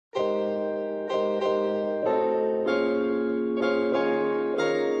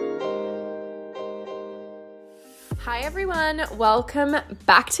Hi everyone, welcome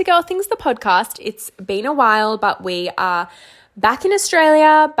back to Girl Things the podcast. It's been a while, but we are back in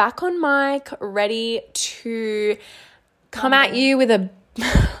Australia, back on mic, ready to come at you with a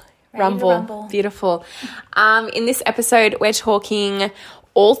rumble. Beautiful. In this episode, we're talking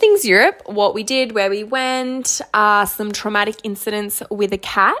all things Europe, what we did, where we went, some traumatic incidents with a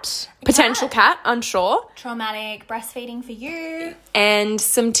cat, potential cat, unsure. Traumatic breastfeeding for you. And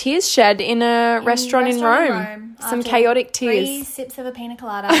some tears shed in a restaurant in Rome. Some chaotic tears. 3 sips of a piña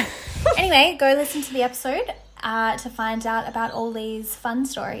colada. Anyway, go listen to the episode to find out about all these fun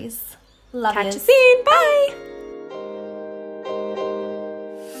stories. Love you. Catch you soon. Bye.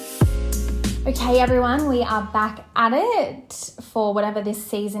 Okay, everyone, we are back at it for whatever this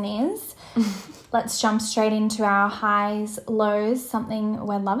season is. Let's jump straight into our highs, lows, something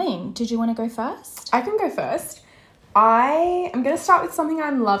we're loving. Did you want to go first? I can go first. I am going to start with something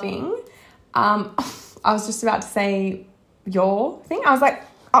I'm loving. I was just about to say your thing. I was like,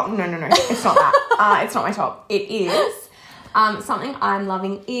 oh, no. It's not that. It's not my top. It is. Something I'm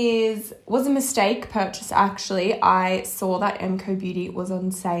loving was a mistake purchase, actually. I saw that MCO Beauty was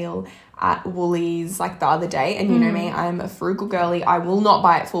on sale at Woolies like the other day, and you know me, I'm a frugal girly. I will not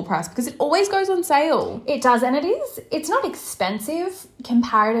buy it full price because it always goes on sale. It does, and it's not expensive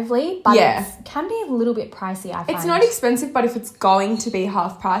comparatively, but it can be a little bit pricey, I find. It's not expensive, but if it's going to be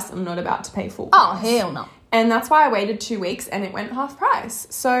half price, I'm not about to pay full price. Oh, hell no. And that's why I waited 2 weeks and it went half price.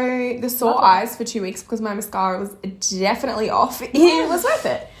 So the sore eyes for 2 weeks because my mascara was definitely off. It was worth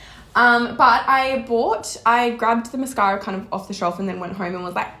it. But I grabbed the mascara kind of off the shelf and then went home and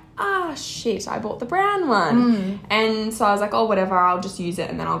was like, shit, I bought the brown one. And so I was like, oh, whatever, I'll just use it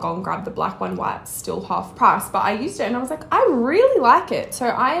and then I'll go and grab the black one while it's still half price. But I used it and I was like, I really like it. So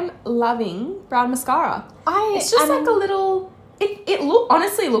I am loving brown mascara. It's just like a little... It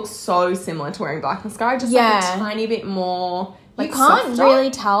honestly looks so similar to wearing black mascara, just like a tiny bit more like you can't softer.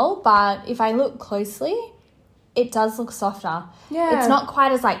 really tell, but if I look closely, it does look softer. Yeah. It's not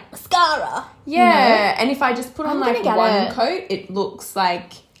quite as like mascara. Yeah. You know? And if I just put on like one coat, it looks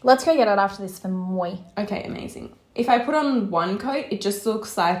like... Let's go get it after this for moi. Okay, amazing. If I put on one coat, it just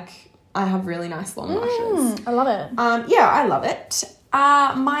looks like I have really nice long lashes. I love it. Yeah, I love it.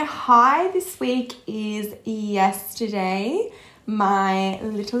 My high this week is yesterday. My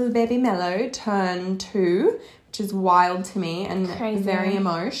little baby Mello turned 2, which is wild to me and very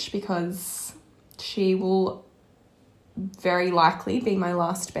emotional because she will very likely be my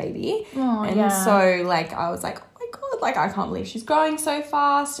last baby. So like I was like, oh my God, like I can't believe she's growing so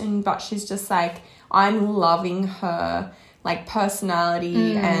fast. But she's just like, I'm loving her like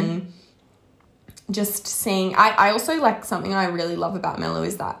personality and just seeing. I also like something I really love about Mello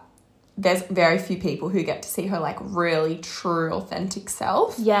is that there's very few people who get to see her like really true authentic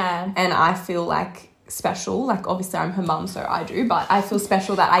self. Yeah. And I feel like special, like obviously I'm her mum, so I do, but I feel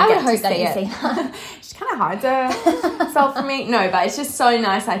special that I get to see it. She kind of hides herself from me. No, but it's just so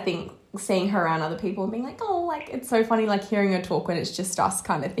nice, I think, seeing her around other people and being like, oh, like it's so funny like hearing her talk when it's just us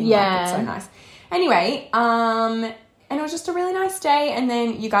kind of thing. Yeah. Like it's so nice. Anyway, and it was just a really nice day, and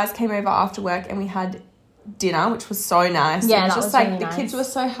then you guys came over after work and we had dinner, which was so nice. Yeah, it was just like really the kids were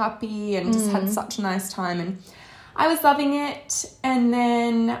so happy and just had such a nice time, and I was loving it. And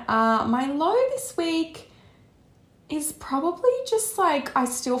then my low this week is probably just like I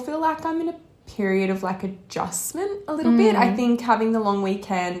still feel like I'm in a period of like adjustment a little bit. I think having the long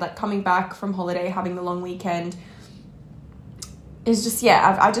weekend, like coming back from holiday, having the long weekend is just,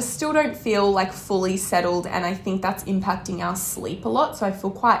 I just still don't feel like fully settled, and I think that's impacting our sleep a lot, so I feel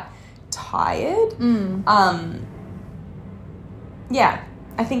quite tired.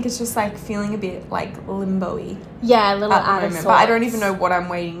 I think it's just like feeling a bit like limbo-y. Yeah, a little out of sorts. But I don't even know what I'm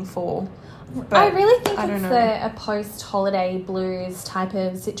waiting for. But I really think it's a post-holiday blues type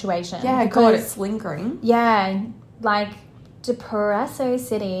of situation. Yeah, God, it's lingering. Yeah, like Depresso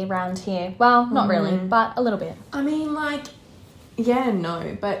City around here. Well, not really, but a little bit. I mean, like,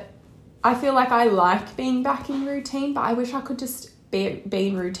 but I feel like I like being back in routine, but I wish I could just be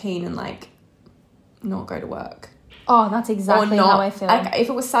in routine and like not go to work. Oh, that's exactly how I feel. Like if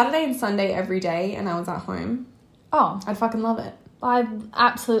it was Saturday and Sunday every day and I was at home, I'd fucking love it. I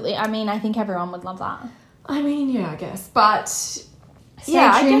think everyone would love that. I mean, yeah, I guess. But stay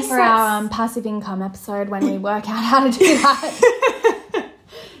tuned for our passive income episode when we work out how to do that.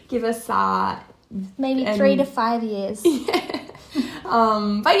 Give us maybe 3 to 5 years. Yeah.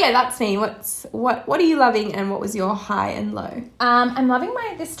 But yeah, that's me. What are you loving, and what was your high and low? I'm loving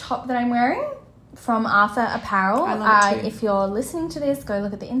this top that I'm wearing from Arthur Apparel. I love it too. If you're listening to this, go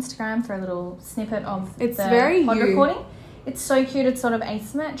look at the Instagram for a little snippet of it's the very pod recording. It's so cute. It's sort of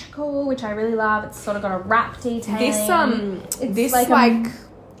asymmetrical, which I really love. It's sort of got a wrap detailing. This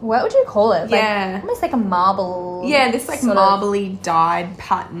what would you call it? Yeah. Like, almost like a marble. Yeah, this like marbly dyed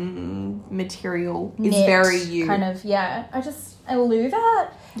pattern material is very you. Kind of, yeah. I love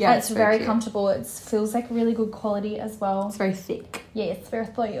that. Yeah, and it's very comfortable. It feels like really good quality as well. It's very thick. Yeah, it's very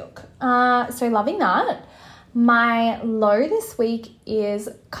thick. So loving that. My low this week is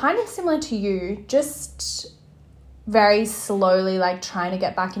kind of similar to you, just very slowly like trying to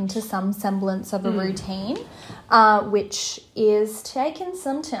get back into some semblance of a routine, which is taking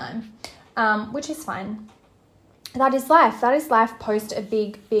some time, which is fine. That is life. That is life post a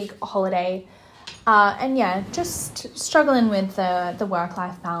big holiday. And yeah, just struggling with the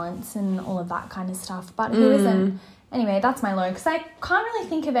work-life balance and all of that kind of stuff. But who isn't? Anyway, that's my low, because I can't really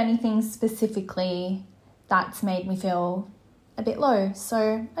think of anything specifically that's made me feel a bit low.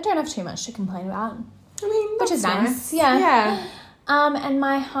 So I don't have too much to complain about. I mean, which is nice. Yeah. And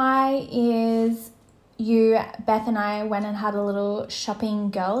my high is Beth and I went and had a little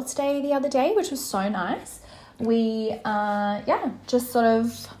shopping girls' day the other day, which was so nice. We, just sort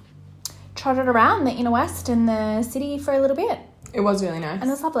of trotted around the inner west and the city for a little bit. It was really nice. And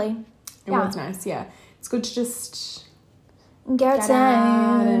it was lovely. It was nice, yeah. It's good to just get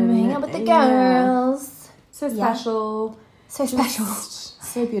outside and hang out with the girls. So special. So special.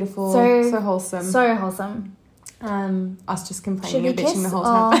 So beautiful. So wholesome. So wholesome. Us just complaining and bitching the whole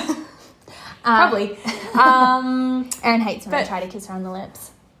time. Probably. Erin hates when I try to kiss her on the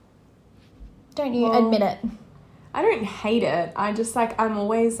lips. Don't you? Admit it. I don't hate it. I just I'm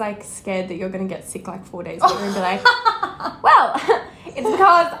always scared that you're going to get sick 4 days later and be like, well, it's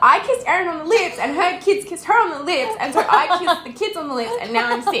because I kissed Erin on the lips and her kids kissed her on the lips, and so I kissed the kids on the lips and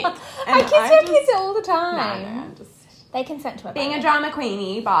now I'm sick. And I kiss your kids all the time. No, I'm just... They consent to it. Being a drama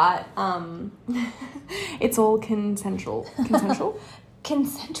queenie, but it's all consensual. Consensual?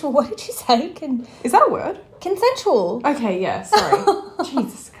 Consensual? What did you say? Is that a word? Consensual. Okay, yeah, sorry.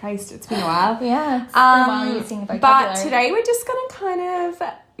 Jesus Christ, it's been a while. Yeah, it's been a while using the vocabulary. But today we're just going to kind of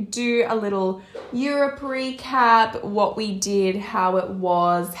do a little Europe recap, what we did, how it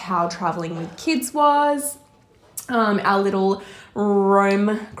was, how travelling with kids was, our little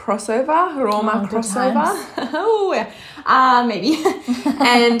Roma crossover. Maybe.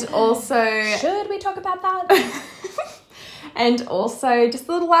 And also... Should we talk about that? And also just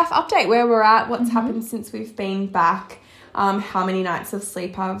a little life update, where we're at, what's happened since we've been back, how many nights of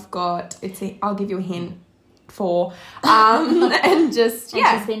sleep I've got. I'll give you a hint, 4. And just,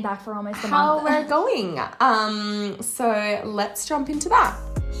 yeah. She's been back for almost a month. How we're going. So let's jump into that.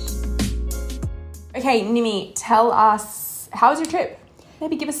 Okay, Nimi, tell us, how was your trip?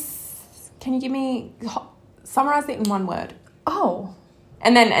 Maybe summarize it in one word. Oh.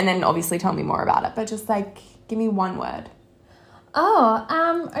 And then obviously tell me more about it, but just give me one word.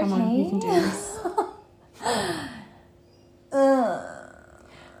 Oh, okay. Come on, you can do this.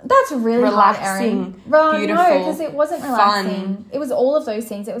 That's really relaxing, hard, Erin. beautiful, no, because it wasn't relaxing. Fun. It was all of those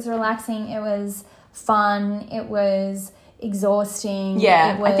things. It was relaxing. It was fun. It was exhausting.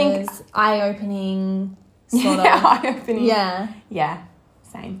 Yeah, it was I think eye-opening. Sort of. Eye-opening. Yeah,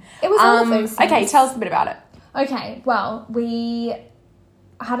 same. It was all of those things. Okay, tell us a bit about it. Okay, well, we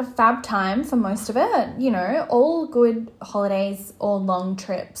had a fab time for most of it. You know, all good holidays or long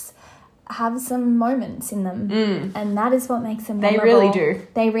trips have some moments in them, and that is what makes them memorable. They really do.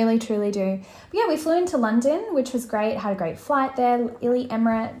 They really, truly do. But yeah, we flew into London, which was great. Had a great flight there, Illy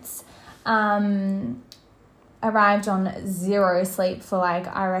Emirates. Arrived on 0 sleep for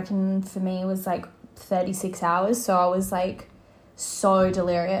I reckon for me it was 36 hours. So I was so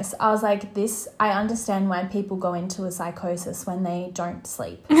delirious. I was I understand why people go into a psychosis when they don't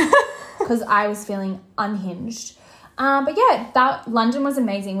sleep, because I was feeling unhinged. But yeah, London was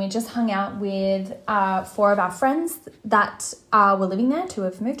amazing. We just hung out with 4 of our friends that were living there. 2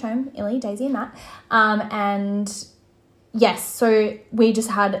 have moved home, Illy, Daisy and Matt. And yes, so we just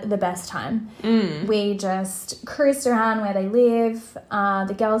had the best time. We just cruised around where they live.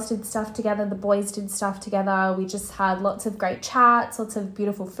 The girls did stuff together. The boys did stuff together. We just had lots of great chats, lots of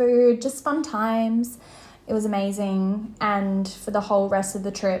beautiful food, just fun times. It was amazing. And for the whole rest of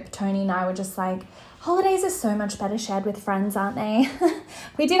the trip, Tony and I were just holidays are so much better shared with friends, aren't they?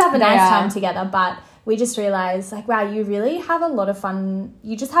 We did have a nice time together, but we just realized wow, you really have a lot of fun.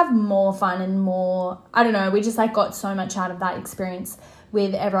 You just have more fun and more, I don't know, we just got so much out of that experience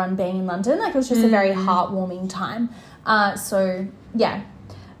with everyone being in London. It was just a very heartwarming time. So yeah,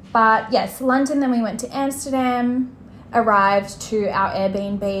 but yes, London, then we went to Amsterdam, arrived to our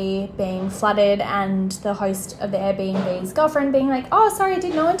Airbnb being flooded, and the host of the Airbnb's girlfriend being oh, sorry,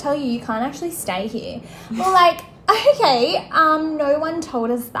 did no one tell you can't actually stay here? We're Okay, no one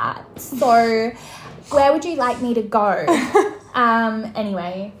told us that. So where would you like me to go?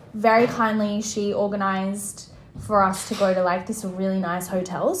 Anyway, very kindly she organised for us to go to like this really nice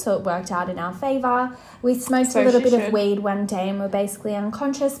hotel, so it worked out in our favour. We smoked a little bit of weed one day and we're basically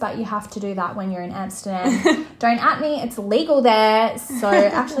unconscious, but you have to do that when you're in Amsterdam. Don't at me, it's legal there. So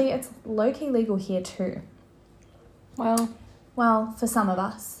actually it's low-key legal here too. Well, for some of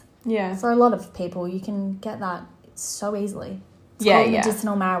us. Yeah. For a lot of people, you can get that so easily. It's called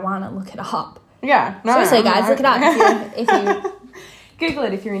medicinal marijuana. Look it up. Yeah. No, seriously, guys, look it up if you Google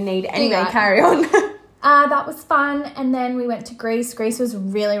it if you're in need. Anyway, carry on. That was fun. And then we went to Greece. Greece was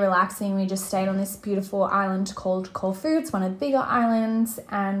really relaxing. We just stayed on this beautiful island called Corfu. It's one of the bigger islands.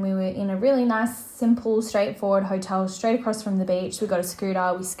 And we were in a really nice, simple, straightforward hotel straight across from the beach. We got a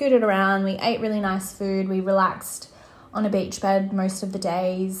scooter. We scooted around. We ate really nice food. We relaxed on a beach bed most of the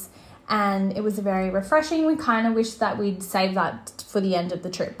days. And it was very refreshing. We kind of wish that we'd save that for the end of the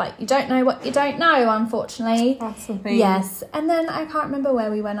trip, but you don't know what you don't know, unfortunately. That's the thing. Yes. And then I can't remember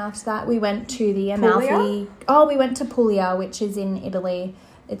where we went after that. We went to the Amalfi. Oh, we went to Puglia, which is in Italy.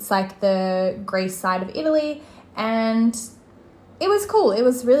 It's like the Greece side of Italy. And it was cool. It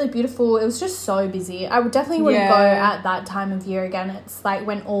was really beautiful. It was just so busy. I would definitely wouldn't go at that time of year again. It's like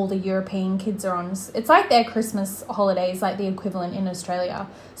when all the European kids are on. It's like their Christmas holidays, like the equivalent in Australia.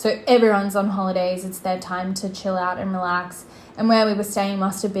 So everyone's on holidays. It's their time to chill out and relax. And where we were staying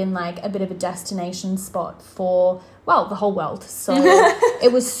must have been like a bit of a destination spot for, well, the whole world. So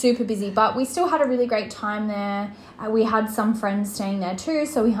it was super busy, but we still had a really great time there. We had some friends staying there too,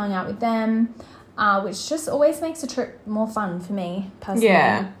 so we hung out with them. Which just always makes a trip more fun for me,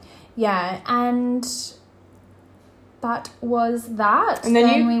 personally. Yeah, and that was that. And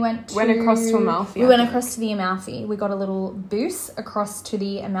then we went across to Amalfi. We went across to the Amalfi. We got a little bus across to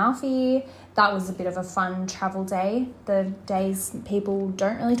the Amalfi. That was a bit of a fun travel day. The days people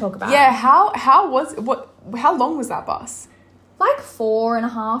don't really talk about. Yeah, how long was that bus? Like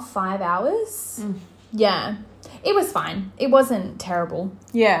 4.5, 5 hours. Yeah. It was fine. It wasn't terrible.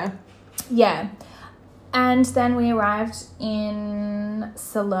 Yeah. Yeah. And then we arrived in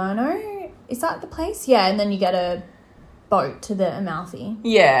Salerno. Is that the place? Yeah, and then you get a boat to the Amalfi.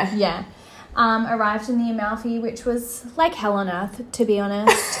 Yeah. Yeah. Arrived in the Amalfi, which was like hell on earth, to be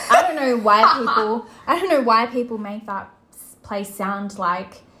honest. I don't know why people make that place sound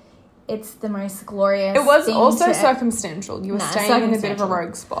like it's the most glorious. It was also circumstantial. You were staying in a bit of a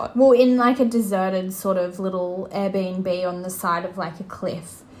rogue spot. Well, in like a deserted sort of little Air BnB on the side of like a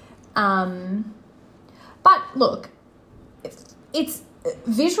cliff. But look, it's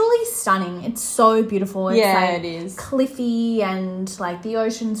visually stunning. It's so beautiful. It's it is cliffy and like the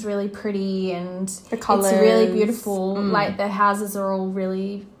ocean's really pretty and the colours. It's really beautiful. Like the houses are all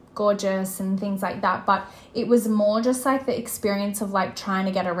really gorgeous and things like that. But it was more just like the experience of like trying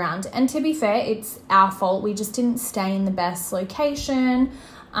to get around. And to be fair, it's our fault. We just didn't stay in the best location,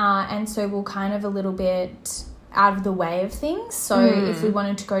 and so we're kind of a little bit out of the way of things. So if we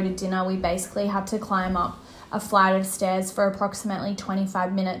wanted to go to dinner, we basically had to climb up a flight of stairs for approximately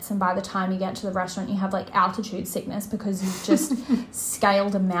 25 minutes, and by the time you get to the restaurant you have like altitude sickness because you've just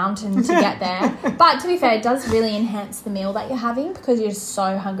scaled a mountain to get there. But to be fair, it does really enhance the meal that you're having because you're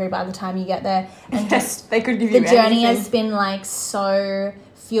so hungry by the time you get there, and just they could give you the journey has been like so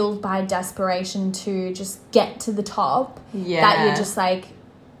fueled by desperation to just get to the top that you're just like,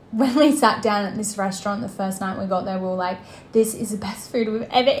 when we sat down at this restaurant the first night we got there, we were like, this is the best food we've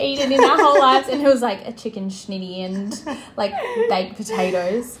ever eaten in our whole lives. And it was like a chicken schnitty and like baked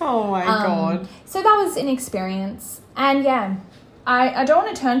potatoes. Oh my God. So that was an experience. And yeah, I don't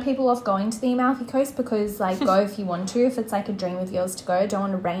want to turn people off going to the Amalfi Coast because like go if you want to, if it's like a dream of yours to go. I don't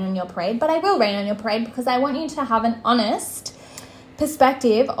want to rain on your parade, but I will rain on your parade because I want you to have an honest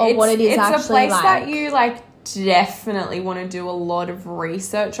perspective of what it is actually like. It's a place that you like definitely want to do a lot of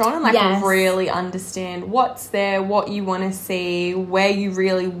research on and like really understand what's there, what you want to see, where you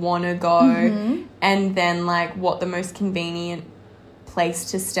really want to go, and then like what the most convenient place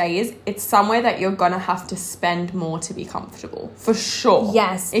to stay is. It's somewhere that you're gonna have to spend more to be comfortable, for sure.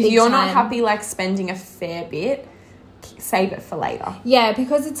 Yes, if you're not happy like spending a fair bit, save it for later. Yeah,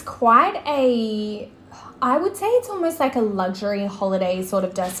 because it's quite I would say it's almost like a luxury holiday sort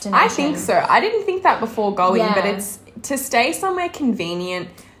of destination. I think so. I didn't think that before going, but it's to stay somewhere convenient,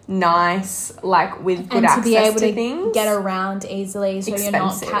 nice, like with good access to things. And to be able to get around easily so you're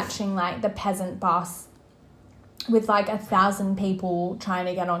not catching like the peasant bus with like 1,000 people trying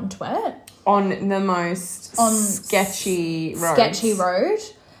to get onto it. On the most sketchy road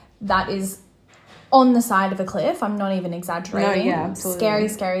that is on the side of a cliff. I'm not even exaggerating. No, yeah, absolutely. Scary,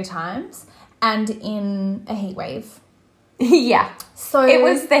 scary times. and in a heat wave. Yeah. So it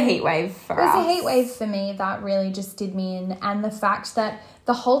was the heat wave for us. It was a heat wave for me that really just did me in. And the fact that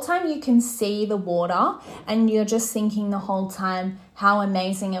the whole time you can see the water and you're just thinking the whole time how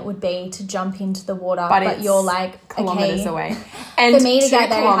amazing it would be to jump into the water. But you're like, kilometers okay, away. And for me to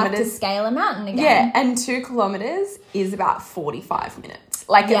get there, I have to scale a mountain again. Yeah, and 2 kilometers is about 45 minutes.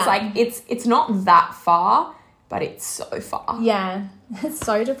 Like, it's like, it's not that far, but it's so far. Yeah. It's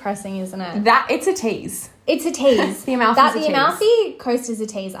so depressing, isn't it? It's a tease. It's a tease. The Amalfi Coast is a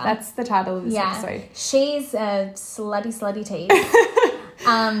teaser. That's the title of this episode. She's a slutty tease.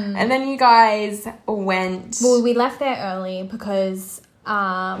 And then you guys went... Well, we left there early because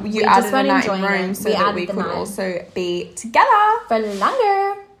you added a night room so that we could also be together. For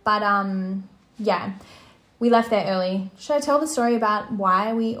longer. But, yeah, we left there early. Should I tell the story about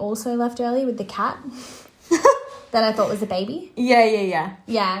why we also left early with the cat? That I thought was a baby.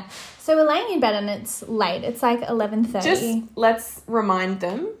 Yeah. So we're laying in bed and it's late. It's like 11:30. Just let's remind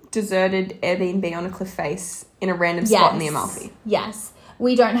them, deserted Airbnb on a cliff face in a random spot in the Amalfi. Yes.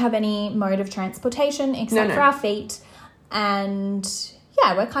 We don't have any mode of transportation except for our feet. And,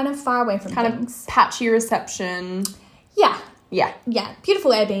 yeah, we're kind of far away from things. Kind of patchy reception. Yeah. Yeah. Yeah.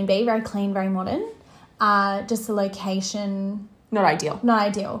 Beautiful Airbnb. Very clean, very modern. Just the location. Not ideal.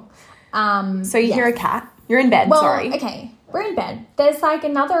 So you hear a cat. You're in bed, sorry. Okay, we're in bed. There's like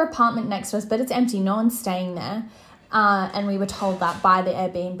another apartment next to us, but it's empty. No one's staying there. And we were told that by the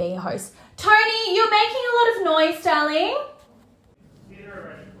Airbnb host. Tony, you're making a lot of noise, darling.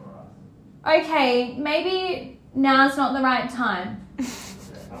 Okay, maybe now's not the right time.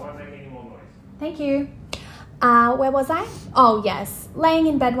 I won't make any more noise. Thank you. Where was I? Oh, yes. Laying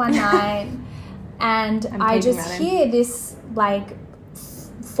in bed one night and I just hear this like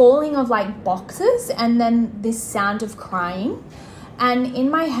falling of like boxes and then this sound of crying. And in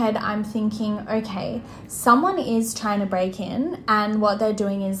my head, I'm thinking, okay, someone is trying to break in and what they're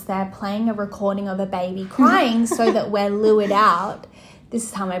doing is they're playing a recording of a baby crying so that we're lured out. This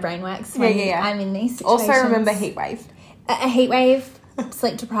is how my brain works when I'm in these situations. Also remember heat wave. A heat wave,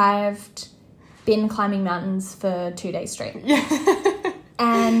 sleep deprived, been climbing mountains for 2 days straight.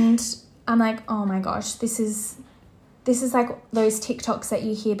 And I'm like, oh my gosh, this is like those TikToks that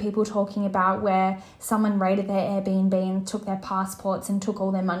you hear people talking about where someone raided their Airbnb and took their passports and took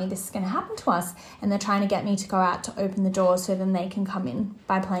all their money. This is going to happen to us. And they're trying to get me to go out to open the door so then they can come in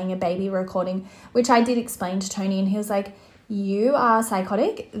by playing a baby recording, which I did explain to Tony. And he was like, you are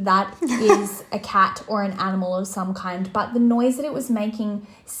psychotic. That is a cat or an animal of some kind. But the noise that it was making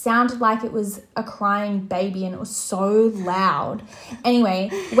sounded like it was a crying baby and it was so loud. Anyway,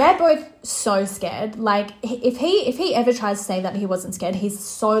 we're both so scared. Like, if he ever tries to say that he wasn't scared, he's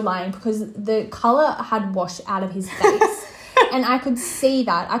so lying because the colour had washed out of his face. And I could see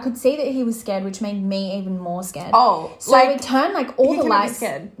that. I could see that he was scared, which made me even more scared. Oh, so we turned like all the lights. Be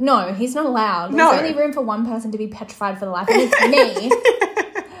scared. No, he's not allowed. There's only room for one person to be petrified for the life, and it's me.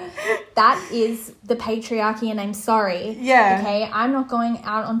 That is the patriarchy, and I'm sorry. Yeah. Okay, I'm not going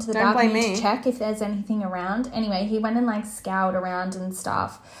out onto the balcony to check if there's anything around. Anyway, he went and like scoured around and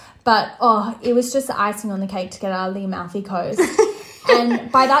stuff, but it was just the icing on the cake to get out of the Amalfi Coast.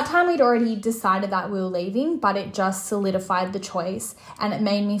 And by that time, we'd already decided that we were leaving, but it just solidified the choice, and it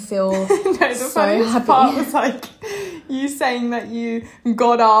made me feel so happy. Part was like you saying that you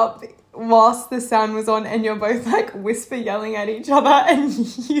got up whilst the sound was on, and you're both like whisper yelling at each other, and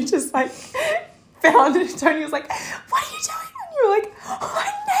you just like found it. Tony was like, "What are you doing?" And you were like, "Oh,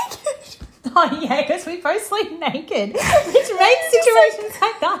 I'm naked." Oh yeah, because we both sleep naked, which makes situations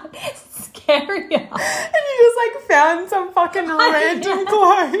like that scarier. And you just like found some fucking random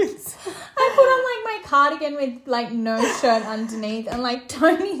clothes. I put on like my cardigan with like no shirt underneath and like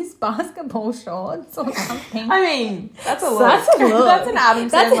Tony's basketball shorts or something. I mean, that's a look. That's a look. That's an Adam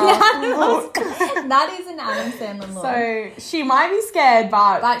Sandler look. That is an Adam Sandler look. So she might be scared,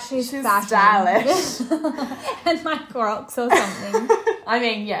 but she's stylish. And my Crocs or something. I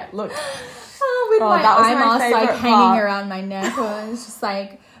mean, yeah, look. With my eye mask like hanging part. around my neck, or it's just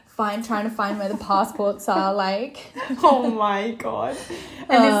like trying to find where the passports are, like. Oh my god!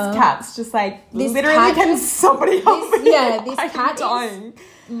 And this cat's just like literally, can somebody help me? Yeah, this cat is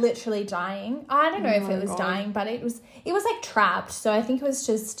literally dying. I don't know if it was dying, but it was like trapped. So I think it was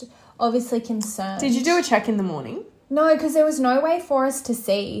just obviously concerned. Did you do a check in the morning? No, because there was no way for us to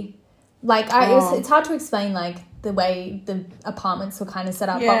see. Like it's hard to explain like the way the apartments were kind of set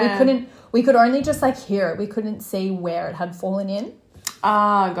up, but we could only just like hear it. We couldn't see where it had fallen in.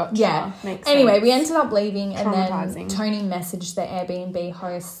 Gotcha. Yeah. Makes Anyway, sense. we ended up leaving, and then Traumatizing. Tony messaged the Airbnb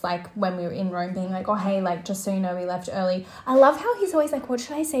host, like, when we were in Rome, being like, oh, hey, like, just so you know, we left early. I love how he's always like, what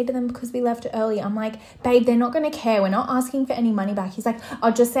should I say to them because we left early? I'm like, babe, they're not going to care. We're not asking for any money back. He's like,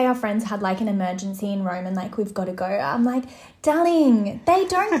 I'll just say our friends had, like, an emergency in Rome and, like, we've got to go. I'm like, darling, they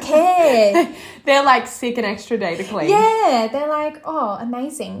don't care. They're like, sick an extra day to clean. Yeah, they're like, oh,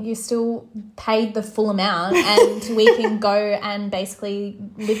 amazing. You still paid the full amount and we can go and basically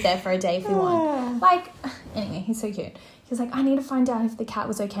live there for a day if we want. Like, anyway, he's so cute. He was like, I need to find out if the cat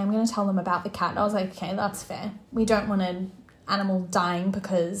was okay. I'm going to tell them about the cat. I was like, okay, that's fair. We don't want an animal dying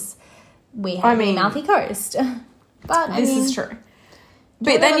because we have a mouthy coast. But this is true.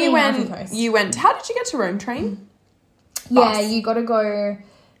 But then you went, how did you get to Rome? Train? Yeah, Bus. you've got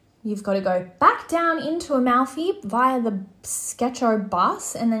to go back down into Amalfi via the Sketcho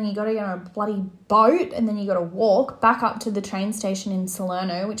bus, and then you got to get on a bloody boat, and then you got to walk back up to the train station in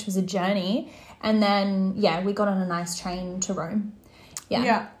Salerno, which was a journey, and then, we got on a nice train to Rome.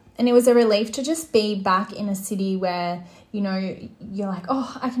 Yeah. And it was a relief to just be back in a city where, you know, you're like,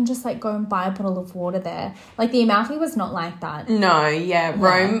 oh, I can just, like, go and buy a bottle of water there. Like, the Amalfi was not like that. No,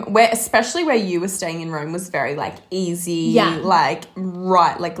 Rome, especially where you were staying in Rome, was very, like, easy. Yeah. Like,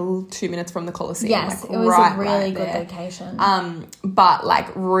 right, like, 2 minutes from the Colosseum. Yes, like, it was right, a really good there. location. But, like,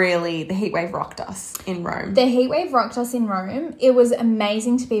 really, the heatwave rocked us in Rome. The heatwave rocked us in Rome. It was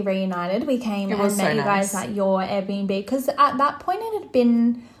amazing to be reunited. We came and met you guys at your Airbnb, because at that point it had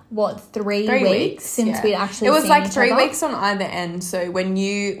been... 3 weeks since we'd actually it was seen like each 3 other? weeks on either end. So when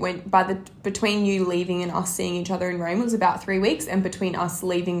you went between you leaving and us seeing each other in Rome, it was about 3 weeks, and between us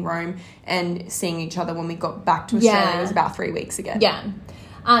leaving Rome and seeing each other when we got back to Australia, it was about 3 weeks again.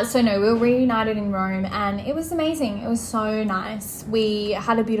 So we were reunited in Rome, and it was amazing. It was so nice. We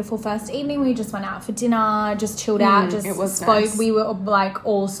had a beautiful first evening. We just went out for dinner, just chilled out, it was spoke. nice. We were like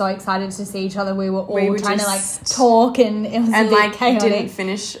all so excited to see each other. We were all trying to like talk, and it was a bit chaotic. Didn't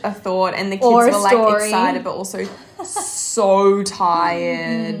finish a thought, and the kids were like excited but also so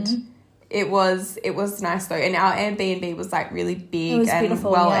tired. It was nice though, and our Airbnb was like really big and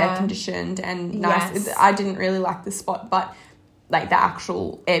beautiful, well air conditioned and nice. Yes. I didn't really like the spot, but like the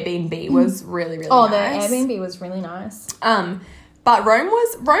actual Airbnb was really, really nice. The Airbnb was really nice. But Rome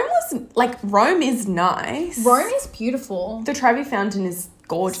is nice. Rome is beautiful. The Trevi Fountain is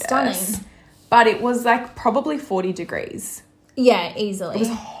gorgeous. Stunning. But it was like probably 40 degrees. Yeah, easily. It was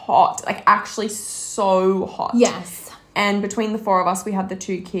hot, like actually so hot. Yes. And between the four of us, we had the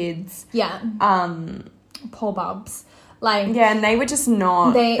 2 kids. Yeah. Poor bubs. Like, yeah, and they were just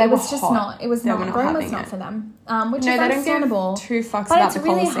not. Rome was not for them. Which is understandable. They don't give 2 fucks but about it's the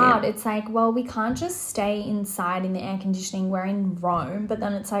really Colosseum. hard. It's like, well, we can't just stay inside in the air conditioning. We're in Rome, but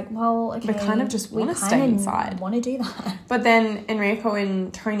then it's like, well, okay, we kind of just want to stay inside. Want to do that, but then Enrico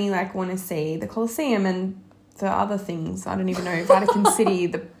and Tony like want to see the Colosseum and the other things. I don't even know, Vatican City,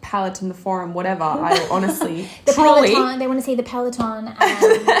 the Palace and the Forum, whatever. I honestly, Peloton. They want to see the Peloton.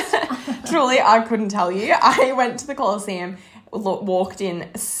 And truly, I couldn't tell you. I went to the Colosseum, walked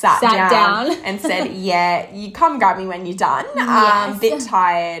in, sat down and said, yeah, you come grab me when you're done. Yes. A bit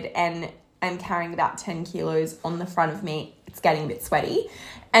tired, and I'm carrying about 10 kilos on the front of me. It's getting a bit sweaty.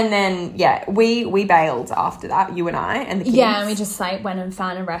 And then, we bailed after that, you and I and the kids. Yeah, and we just like went and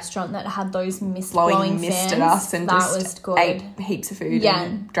found a restaurant that had those blowing mist fans. at us, and that just was good. ate heaps of food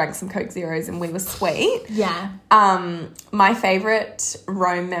and drank some Coke Zeros, and we were sweet. Yeah. My favourite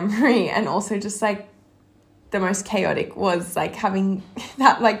Rome memory, and also just like the most chaotic, was like having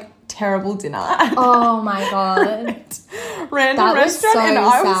that like terrible dinner. Oh my God. Random restaurant, and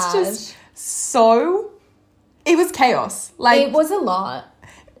I was just so... It was chaos. Like, it was a lot.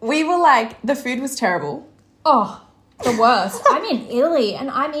 We were like, the food was terrible. Oh, the worst. I'm in Italy and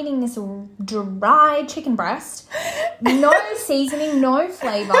I'm eating this dry chicken breast. No seasoning, no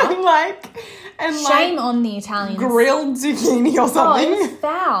flavour. Shame on the Italians. Grilled zucchini or something. Oh, it was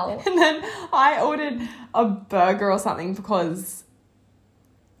foul. And then I ordered a burger or something because...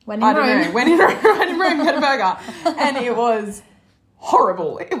 When in Rome, get a burger. And it was...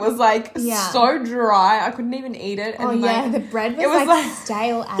 horrible. It was like so dry. I couldn't even eat it. And the bread was like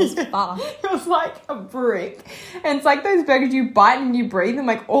stale as fuck. It was like a brick. And it's like those burgers you bite and you breathe and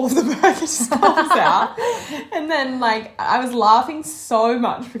like all of the burger just comes out. And then like I was laughing so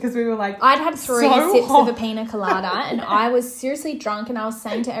much because we were like, I'd had 3 sips of a pina colada and I was seriously drunk, and I was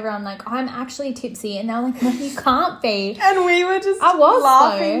saying to everyone like, I'm actually tipsy, and they were like, no, you can't be. And we were just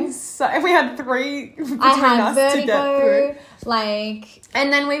laughing so, and we had 3 between us vertigo, to get through. Like,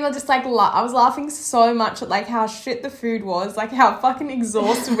 and then we were just like, I was laughing so much at like how shit the food was, like how fucking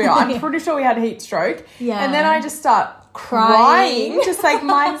exhausted we are. I'm pretty sure we had a heat stroke. Yeah. And then I just start crying. Just like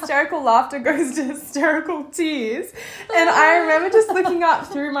my hysterical laughter goes to hysterical tears. And I remember just looking up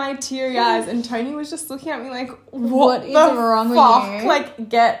through my teary eyes, and Tony was just looking at me like, what is wrong with you?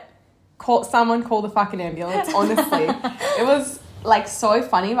 Like, someone call the fucking ambulance, honestly. It was like so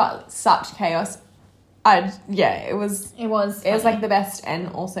funny, but such chaos. It was like the best and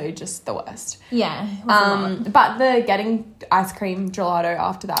also just the worst. Yeah. But the getting ice cream gelato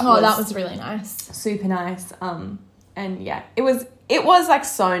after that that was really nice. Super nice. And yeah, it was like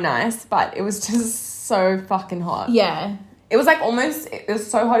so nice, but it was just so fucking hot. Yeah. It was like it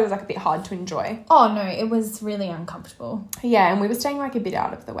was so hot it was like a bit hard to enjoy. Oh no, it was really uncomfortable. Yeah, and we were staying like a bit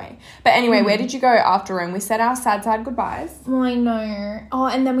out of the way. But anyway, where did you go after Rome? We said our sad goodbyes. Oh, I know. Oh,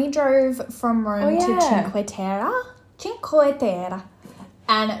 and then we drove from Rome to Cinque Terre.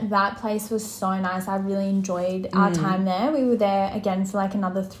 And that place was so nice. I really enjoyed our time there. We were there again for like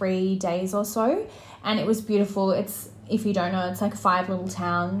another 3 days or so. And it was beautiful. If you don't know, it's like 5 little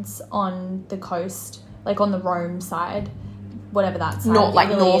towns on the coast, like on the Rome side. Whatever that side Not like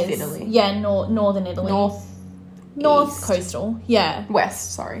Italy North is. Italy. Yeah, northern Italy. North coastal. Yeah.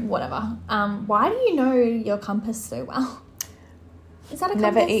 West, sorry. Whatever. Why do you know your compass so well? Is that a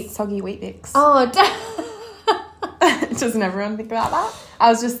compass? Never eat soggy Wheat Bix. Oh, Doesn't everyone think about that? I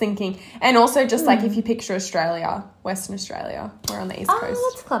was just thinking. And also just like if you picture Australia, Western Australia, we're on the East Coast.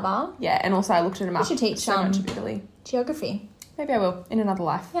 Oh, that's clever. Yeah, and also I looked at a map. You should teach so much of Italy. Geography. Maybe I will in another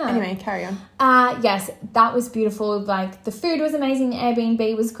life. Yeah. Anyway, carry on. Yes, that was beautiful. Like the food was amazing.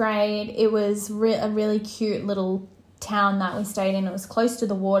 Airbnb was great. It was a really cute little town that we stayed in. It was close to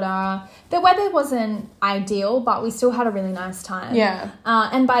the water. The weather wasn't ideal, but we still had a really nice time. Yeah.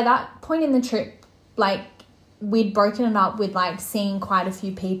 And by that point in the trip, like we'd broken it up with like seeing quite a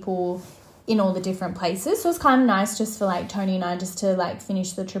few people in all the different places. So it was kind of nice just for like Tony and I just to like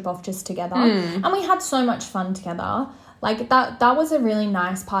finish the trip off just together. And we had so much fun together. Like that was a really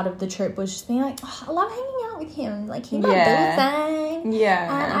nice part of the trip, was just being like, oh, I love hanging out with him. Like he might do a thing.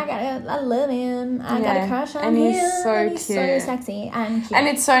 Yeah. And I love him. I got a crush on and him. He's so and he's cute. so sexy and cute. And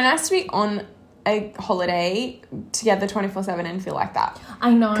it's so nice to be on a holiday together 24/7 and feel like that.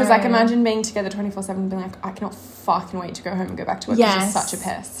 I know. Because like imagine being together 24/7 and being like, I cannot fucking wait to go home and go back to work. Yes. It's such a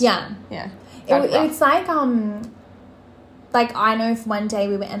pest. Yeah. Yeah. It's like I know if one day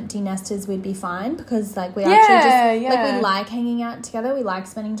we were empty nesters, we'd be fine, because like we actually just like we like hanging out together, we like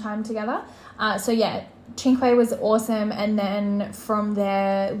spending time together. So yeah, Cinque was awesome, and then from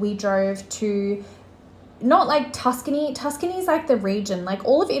there we drove to not like Tuscany. Tuscany is like the region. Like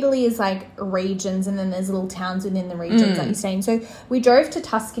all of Italy is like regions, and then there's little towns within the regions that you stay in. So we drove to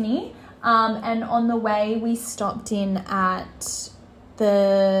Tuscany, and on the way we stopped in at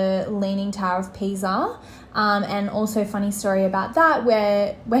the Leaning Tower of Pisa. And also funny story about that,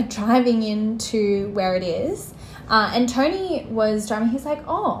 where we're driving into where it is, and Tony was driving. He's like,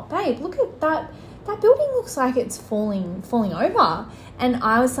 oh babe, look at that building, looks like it's falling over. And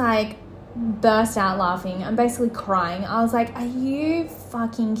I was like, burst out laughing. I'm basically crying. I was like, are you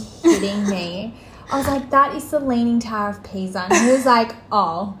fucking kidding me? I was like, that is the Leaning Tower of Pisa. And he was like,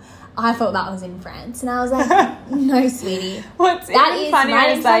 oh, I thought that was in France. And I was like, no, sweetie. What's that even is funnier right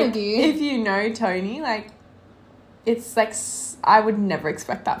in is front like, of you. if you know Tony, like, it's like, I would never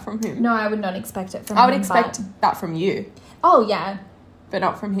expect that from him. No, I would not expect it from him. I would expect that from you. Oh, yeah. But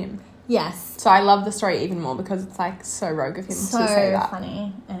not from him. Yes. So I love the story even more because it's like so rogue of him to say that. So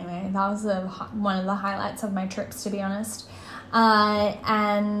funny. Anyway, that was one of the highlights of my trips, to be honest.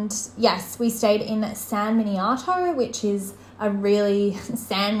 And yes, we stayed in San Miniato, which is a really...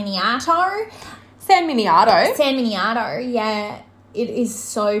 San Miniato, yeah. It is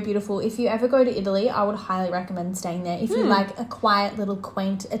so beautiful. If you ever go to Italy, I would highly recommend staying there. If you like a quiet little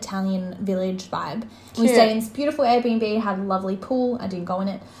quaint Italian village vibe. We stayed in this beautiful Airbnb, had a lovely pool. I didn't go in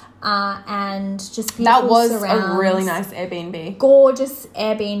it. And just beautiful That was surrounds. a really nice Airbnb. Gorgeous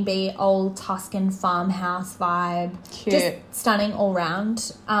Airbnb, old Tuscan farmhouse vibe. Cute. Just stunning all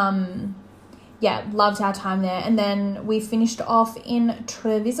round. Yeah, loved our time there. And then we finished off in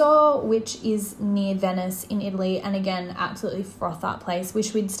Treviso, which is near Venice in Italy. And again, absolutely froth that place.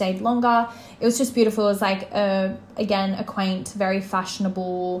 Wish we'd stayed longer. It was just beautiful. It was like, again, a quaint, very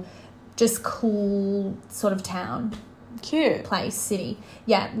fashionable, just cool sort of town. Cute. Place, city.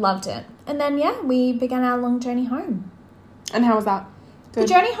 Yeah, loved it. And then, yeah, we began our long journey home. And how was that? Good. The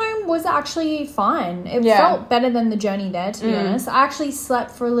journey home was actually fine. It felt better than the journey there, to be honest. I actually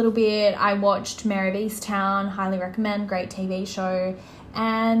slept for a little bit. I watched Mare of Easttown. Highly recommend. Great TV show.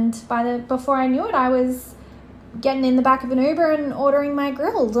 And before I knew it, I was getting in the back of an Uber and ordering my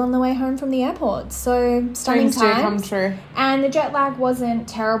grilled on the way home from the airport. So stunning Dreams do come times. true. And the jet lag wasn't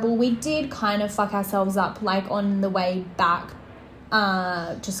terrible. We did kind of fuck ourselves up like on the way back,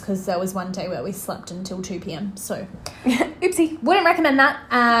 just because there was one day where we slept until 2 p.m. So Oopsie. wouldn't recommend that,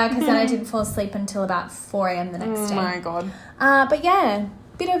 because then I didn't fall asleep until about 4 a.m. the next day. Oh my God. But yeah,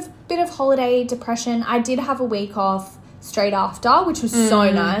 bit of holiday depression. I did have a week off straight after, which was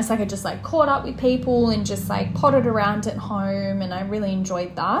so nice. Like I just like caught up with people and just like potted around at home, and I really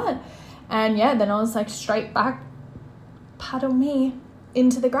enjoyed that. And yeah, then I was like straight back, pardon me,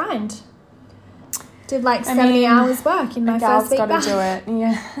 into the grind. Did like 70 hours work in my first week back. Gotta do it.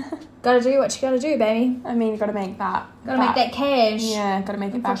 Yeah. Gotta do what you gotta do, baby. I mean, you gotta make that. Gotta make that cash. Yeah, gotta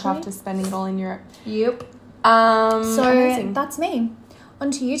make it back after spending it all in Europe. Yep. So amazing. that's me. On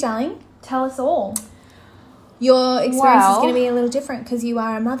to you, darling. Tell us all. Your experience is going to be a little different because you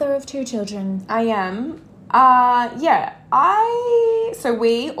are a mother of 2 children. I am. So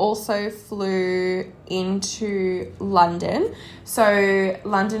we also flew into London. So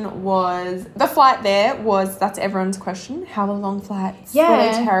London was, the flight there was, that's everyone's question, how were long flights? Yeah.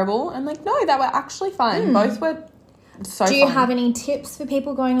 Were they terrible? I'm like, no, they were actually fun. Both were so fun. Do you have any tips for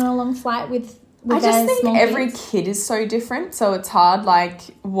people going on a long flight with I just think small every kids? kid is so different, so it's hard, like,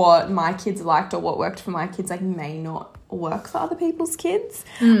 what my kids liked or what worked for my kids, like, may not work for other people's kids.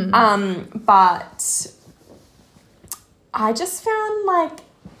 But I just found, like,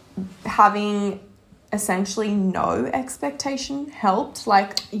 having essentially no expectation helped.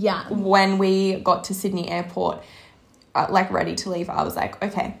 Like, when we got to Sydney Airport, like, ready to leave, I was like,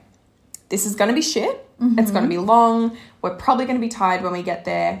 okay, this is going to be shit. It's going to be long. We're probably going to be tired when we get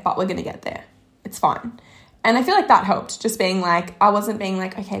there, but we're going to get there. It's fine. And I feel like that helped, just being like, I wasn't being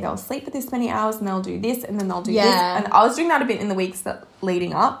like, okay, they'll sleep for this many hours and they'll do this and then they'll do this. And I was doing that a bit in the weeks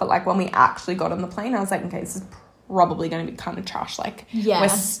leading up, but like when we actually got on the plane, I was like, okay, this is probably going to be kind of trash. Like, we're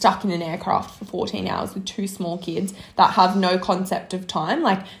stuck in an aircraft for 14 hours with 2 small kids that have no concept of time,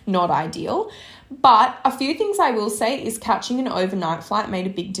 like, not ideal. But a few things I will say is catching an overnight flight made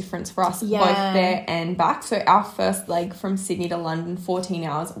a big difference for us, both there and back. So our first leg from Sydney to London, 14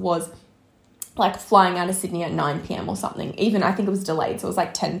 hours, was like flying out of Sydney at 9 p.m. or something. Even I think it was delayed, so it was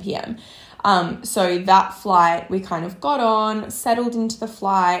like 10 p.m. So that flight, we kind of got on, settled into the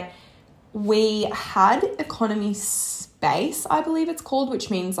flight. We had economy space, I believe it's called, which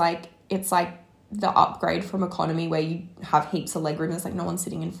means like it's like the upgrade from economy where you have heaps of legroom. There's like no one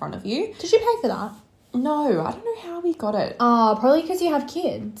sitting in front of you. Did you pay for that? No, I don't know how we got it. Oh, probably because you have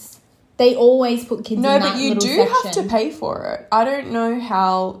kids. They always put kids in that little section. No, but you do have to pay for it. I don't know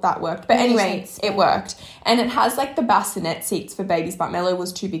how that worked. But anyway, it worked. And it has like the bassinet seats for babies, but Mello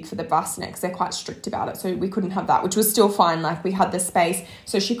was too big for the bassinet because they're quite strict about it. So we couldn't have that, which was still fine. Like we had the space.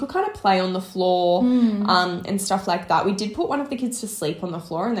 So she could kind of play on the floor and stuff like that. We did put one of the kids to sleep on the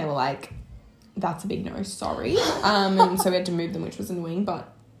floor and they were like, that's a big no, sorry. And so we had to move them, which was annoying,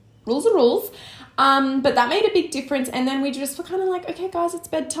 but rules are rules. But that made a big difference. And then we just were kind of like, okay, guys, it's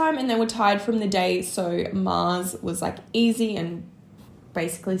bedtime. And then we're tired from the day. So Mars was like easy and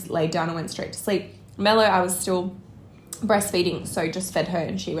basically laid down and went straight to sleep. Mello, I was still breastfeeding, so just fed her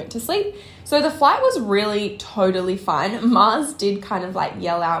and she went to sleep. So the flight was really totally fine. Mars did kind of like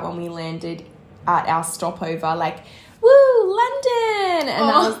yell out when we landed at our stopover, like, woo, London! And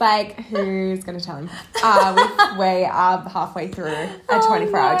I was like, who's going to tell him? We are halfway through a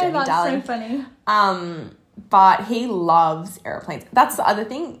 24-hour journey, darling. That's so funny. But he loves airplanes. That's the other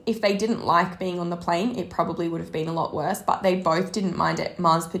thing. If they didn't like being on the plane, it probably would have been a lot worse. But they both didn't mind it.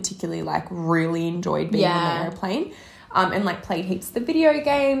 Mars particularly, like, really enjoyed being on the airplane. And, like, played heaps of the video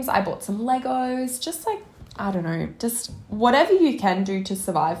games. I bought some Legos. Just, like, I don't know. Just whatever you can do to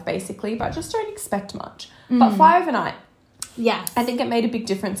survive, basically. But just don't expect much. But fly overnight. Yeah. I think it made a big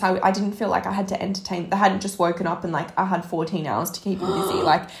difference. I didn't feel like I had to entertain. I hadn't just woken up and, like, I had 14 hours to keep them busy.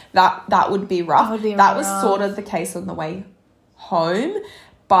 Like, that would be rough. That was sort of the case on the way home.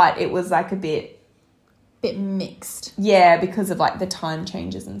 But it was, like, a bit mixed. Yeah, because of, like, the time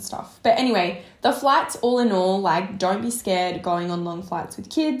changes and stuff. But anyway, the flights, all in all, like, don't be scared going on long flights with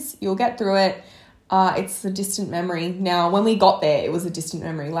kids. You'll get through it. It's a distant memory. Now, when we got there, it was a distant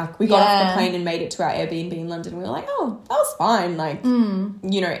memory. Like, we got off the plane and made it to our Air BnB in London. We were like, oh, that was fine. Like,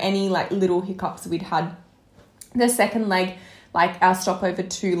 you know, any, like, little hiccups we'd had. The second leg, like, our stopover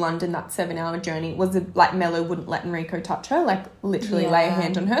to London, that 7-hour journey, was, like, Mello wouldn't let Enrico touch her, like, literally lay a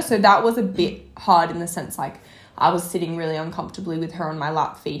hand on her. So that was a bit hard in the sense, like, I was sitting really uncomfortably with her on my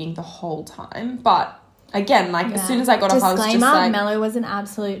lap feeding the whole time. But again, like, as soon as I got off, I was just like... Mello was an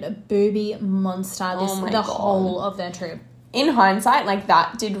absolute booby monster the whole of their trip. in hindsight, like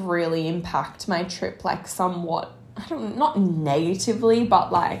that did really impact my trip, like somewhat, I don't know, not negatively,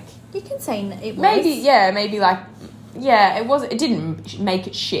 but like. You can say it was. Maybe like, yeah, it didn't make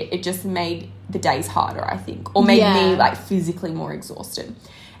it shit. It just made the days harder, I think, or made me like physically more exhausted.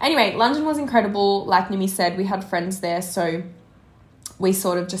 Anyway, London was incredible. Like Nimi said, we had friends there, so we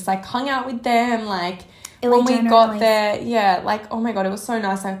sort of just like hung out with them, like when we got there, like, oh my God, it was so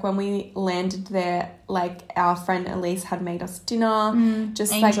nice. Like when we landed there, like our friend Elise had made us dinner,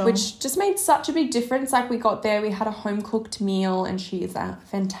 which just made such a big difference. Like we got there, we had a home cooked meal, and she is a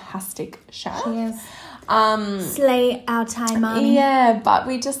fantastic chef. Yes. Slay our time, mommy. Yeah, but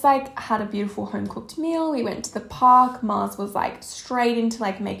we just like had a beautiful home cooked meal. We went to the park. Mars was like straight into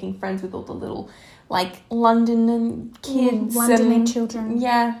like making friends with all the little like London and kids. London and children.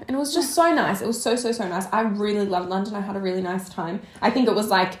 Yeah, and it was just so nice. It was so nice. I really loved London. I had a really nice time. I think it was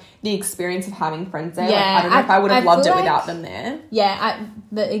like the experience of having friends there. Yeah, like, I don't know if I would have loved it without them there. Yeah,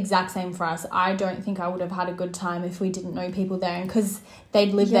 the exact same for us. I don't think I would have had a good time if we didn't know people there, because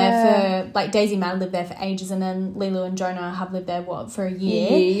they'd lived there for, like, Daisy and Matt lived there for ages, and then Lilo and Jonah have lived there, for a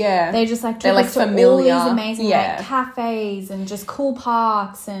year? Yeah. They just, like, took us to all these amazing, like, cafes and just cool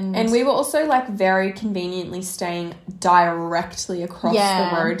parks. And we were also, like, very conveniently staying directly across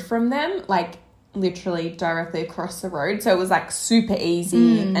the road from them, like, literally directly across the road. So it was, like, super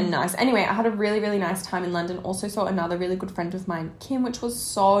easy and nice. Anyway, I had a really, really nice time in London. Also saw another really good friend of mine, Kim, which was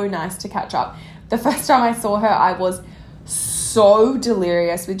so nice to catch up. The first time I saw her, I was so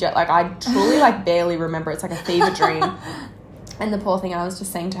delirious with jet lag. I truly like barely remember. It's like a fever dream. And the poor thing, I was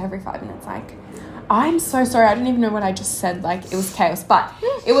just saying to her every 5 minutes, like, I'm so sorry, I didn't even know what I just said. Like, it was chaos, but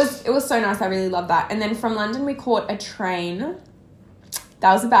it was so nice. I really loved that. And then from London we caught a train.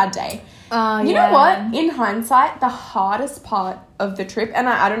 That was a bad day. You know what, in hindsight, the hardest part of the trip, and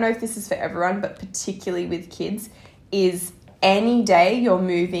I don't know if this is for everyone, but particularly with kids, is any day you're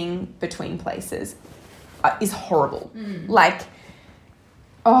moving between places is horrible. Like,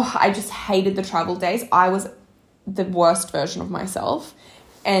 I just hated the travel days. I was the worst version of myself.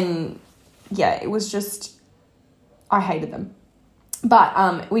 And yeah, it was just, I hated them.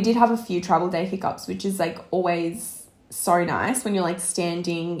 But we did have a few travel day hiccups, which is like always so nice when you're like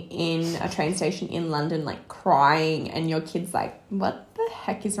standing in a train station in London, like crying, and your kid's like, what the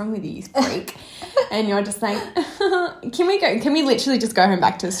heck is wrong with you freak? And you're just like, can we literally just go home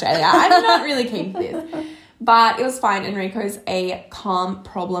back to Australia? I'm not really keen for this. But it was fine. Enrico's a calm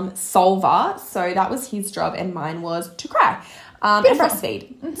problem solver, so that was his job, and mine was to cry and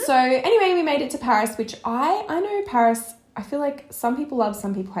breastfeed. So anyway, we made it to Paris, which I know Paris, I feel like some people love,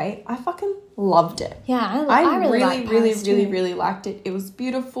 some people hate. I fucking loved it. Yeah, I really liked it. It was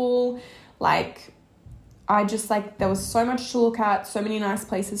beautiful. Like, I just like, there was so much to look at, so many nice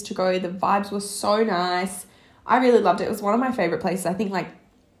places to go. The vibes were so nice. I really loved it. It was one of my favorite places. I think like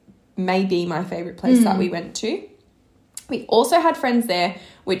maybe my favorite place that we went to. We also had friends there,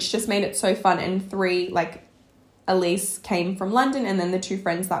 which just made it so fun. And 3, like, Elise came from London, and then the 2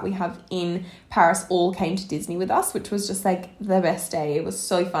 friends that we have in Paris all came to Disney with us, which was just like the best day. It was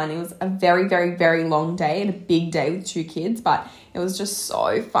so fun. It was a very, very, very long day and a big day with 2 kids, but it was just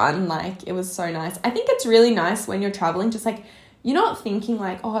so fun. Like, it was so nice. I think it's really nice when you're traveling, just like, you're not thinking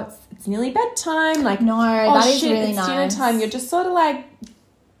like, oh, it's nearly bedtime. Like, no, that is really it's nice. dinner time. You're just sort of like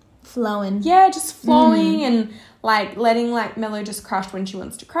flowing. Yeah, just flowing and like letting like Mello just crash when she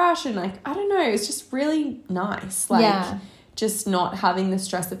wants to crash, and like, I don't know, it's just really nice. Like, just not having the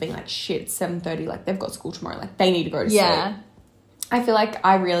stress of being like, shit, 7:30, like they've got school tomorrow, like they need to go to sleep. I feel like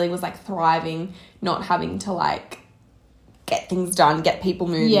I really was like thriving not having to like get things done, get people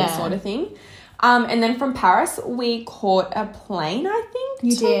moving, sort of thing. And then from Paris we caught a plane, I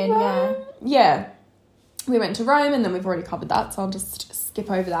think. You did, Rome. Yeah. We went to Rome, and then we've already covered that, so I'll just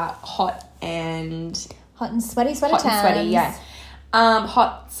skip over that. Hot and sweaty hot towns. And sweaty, yeah.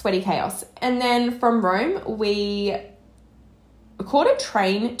 Hot, sweaty chaos. And then from Rome, we caught a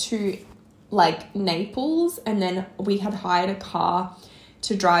train to like Naples, and then we had hired a car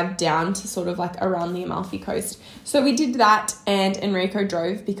to drive down to sort of like around the Amalfi Coast. So we did that, and Enrico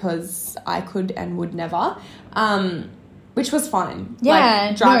drove because I could and would never, which was fine. Yeah,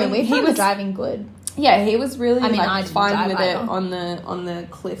 like, driving, we found the driving good. Yeah, he was really I fine with it on the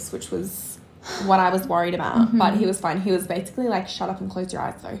cliffs, which was what I was worried about. But he was fine. He was basically like, shut up and close your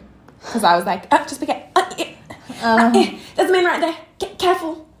eyes though, because I was like, just be careful. There's a man right there. Get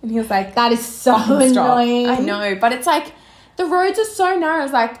careful. And he was like, that is so annoying. I know, but it's like the roads are so narrow.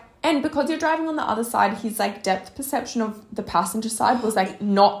 It's like, And because you're driving on the other side, his like depth perception of the passenger side was like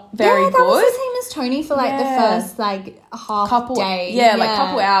not very good. Yeah, that was the same as Tony for like the first like half day. Yeah, like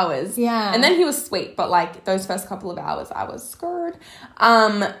couple hours. Yeah. And then he was sweet, but like those first couple of hours I was screwed.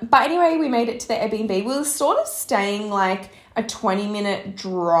 But anyway, we made it to the Airbnb. We were sort of staying like a 20-minute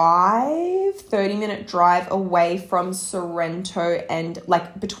drive, 30-minute drive away from Sorrento and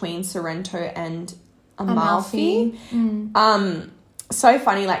like between Sorrento and Amalfi. So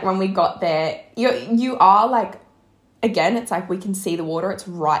funny, like when we got there, you are like, again, it's like we can see the water, it's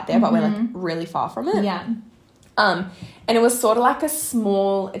right there, but we're like really far from it. Yeah. And it was sort of like a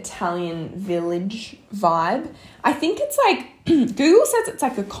small Italian village vibe. I think it's like Google says it's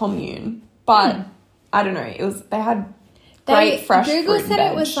like a commune, but I don't know. They had great fresh Google fruit said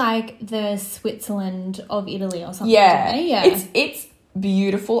and it was veg. like the Switzerland of Italy or something. Yeah, didn't they? Yeah. It's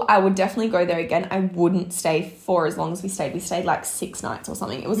beautiful. I would definitely go there again. I wouldn't stay for as long as we stayed. We stayed like 6 nights or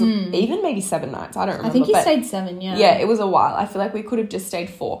something. It was even maybe 7 nights. I don't remember. I think you stayed 7, yeah. Yeah, it was a while. I feel like we could have just stayed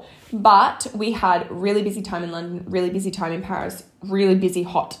 4. But we had really busy time in London, really busy time in Paris, really busy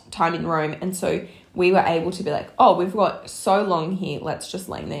hot time in Rome. And so we were able to be like, oh, we've got so long here. Let's just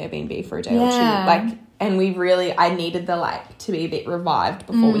lay in the Airbnb for a day or two. Like, and I needed the like to be a bit revived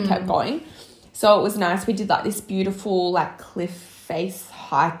before we kept going. So it was nice. We did like this beautiful like cliff face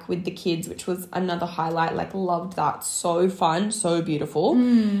hike with the kids, which was another highlight. Like, loved that. So fun, so beautiful.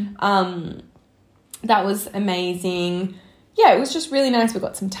 That was amazing. Yeah, it was just really nice. We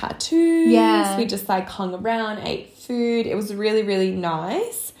got some tattoos. Yeah. We just like hung around, ate food. It was really, really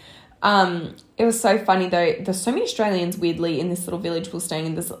nice. It was so funny though. There's so many Australians weirdly in this little village we were staying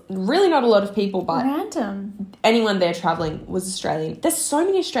in. There's really not a lot of people, but random. Anyone there traveling was Australian. There's so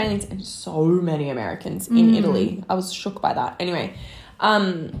many Australians and so many Americans in Italy. I was shook by that. Anyway,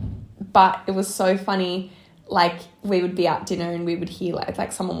 but it was so funny. Like, we would be at dinner and we would hear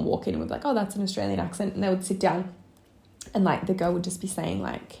like someone walk in and we'd be like, oh, that's an Australian accent. And they would sit down and like the girl would just be saying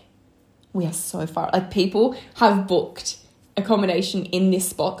like, we are so far. Like, people have booked accommodation in this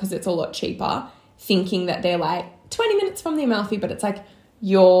spot because it's a lot cheaper, thinking that they're like 20 minutes from the Amalfi, but it's like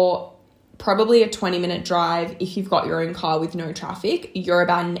you're probably a 20-minute drive if you've got your own car with no traffic. You're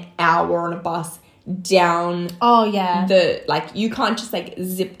about an hour on a bus down. Oh yeah. You can't just like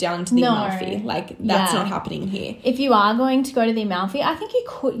zip down to the Amalfi. Like, that's not happening here. If you are going to go to the Amalfi, I think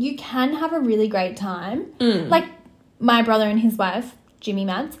you can have a really great time. Like, my brother and his wife, Jimmy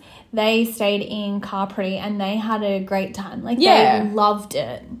Mads, they stayed in Capri and they had a great time. Like, they loved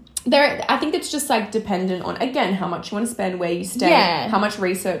it. I think it's just like dependent on, again, how much you want to spend, where you stay, how much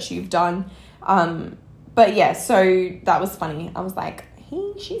research you've done. But yeah, so that was funny. I was like,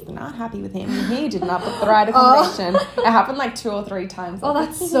 she's not happy with him. He did not book the right accommodation. It happened like 2 or 3 times. Oh,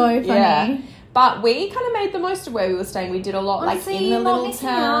 that's so funny. Yeah. But we kind of made the most of where we were staying. We did a lot. Honestly, like in the little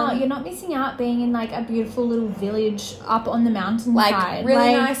town. You're not missing out being in like a beautiful little village up on the mountainside. Like,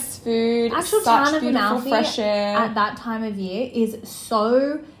 really nice food. Actual such town of Amalfi fresh air. at that time of year is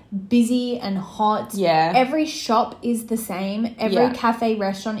so busy and hot. Yeah. Every shop is the same. Every cafe,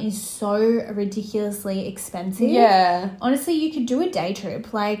 restaurant is so ridiculously expensive. Yeah. Honestly, you could do a day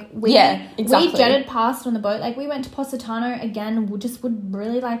trip. Like, we exactly. jetted past on the boat. Like, we went to Positano again. We just would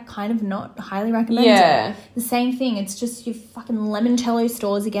really like kind of not highly recommend it. The same thing. It's just your fucking limoncello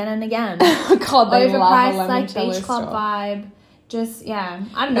stores again and again. God, they love a overpriced like limoncello beach club store. vibe. Just I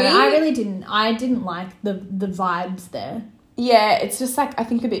don't know. I didn't like the vibes there. Yeah, it's just like, I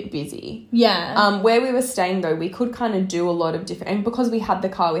think a bit busy. Yeah. Where we were staying though, we could kind of do a lot of different, and because we had the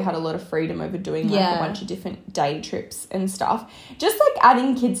car, we had a lot of freedom over doing like a bunch of different day trips and stuff. Just like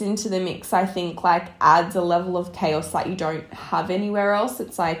adding kids into the mix, I think like adds a level of chaos that you don't have anywhere else.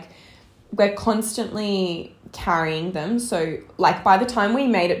 It's like we're constantly carrying them. So like by the time we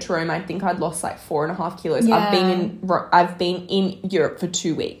made it to Rome, I think I'd lost like 4.5 kilos. Yeah. I've been in Europe for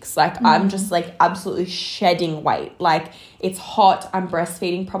 2 weeks. Like I'm just like absolutely shedding weight. Like, it's hot. I'm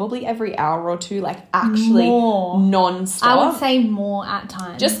breastfeeding probably every hour or two, like actually non-stop. I would say more at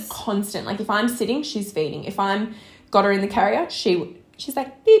times. Just constant. Like, if I'm sitting, she's feeding. If I'm got her in the carrier, she's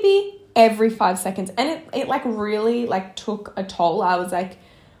like, baby, every 5 seconds. And it like really like took a toll. I was like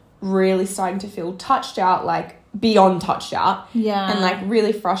really starting to feel touched out, like beyond touched out. Yeah. And like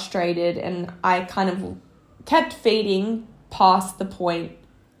really frustrated. And I kind of kept feeding past the point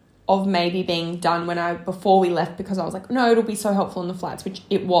of maybe being done before we left, because I was like, no, it'll be so helpful in the flights, which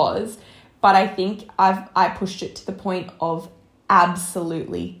it was. But I think I pushed it to the point of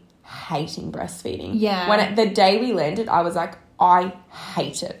absolutely hating breastfeeding. Yeah. The day we landed, I was like, I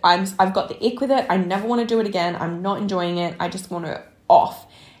hate it. I've got the ick with it. I never want to do it again. I'm not enjoying it. I just want it off.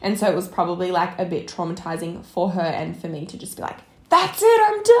 And so it was probably like a bit traumatizing for her and for me to just be like, that's it,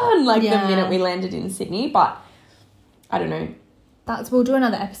 I'm done. Like Yeah. the minute we landed in Sydney, but I don't know. We'll do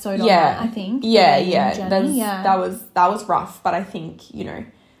another episode on that, I think. Yeah. Journey. That was rough, but I think, you know,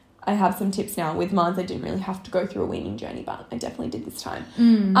 I have some tips now. With Mars, I didn't really have to go through a weaning journey, but I definitely did this time.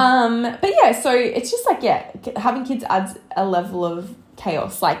 But yeah, so it's just like, having kids adds a level of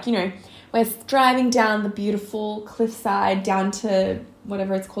chaos. Like, you know, we're driving down the beautiful cliffside down to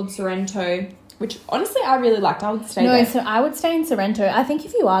whatever it's called, Sorrento, which honestly I really liked. I would stay there. No, so I would stay in Sorrento. I think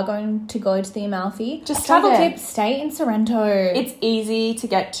if you are going to go to the Amalfi, Just travel stay there. tip, stay in Sorrento. It's easy to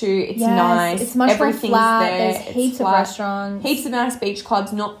get to. It's nice. It's much Everything's more flat. there. There's It's heaps of flat. restaurants. Heaps of nice beach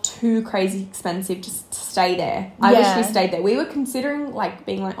clubs, not too crazy expensive. Just stay there. I wish we stayed there. We were considering like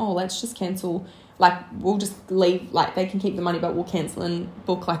being like, oh, let's just cancel. Like we'll just leave. Like they can keep the money, but we'll cancel and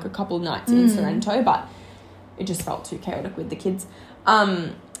book like a couple of nights in Sorrento. But it just felt too chaotic with the kids.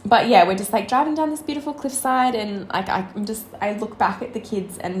 But yeah, we're just like driving down this beautiful cliffside, and like I look back at the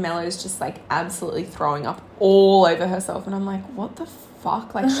kids, and Mello's just like absolutely throwing up all over herself, and I'm like, what the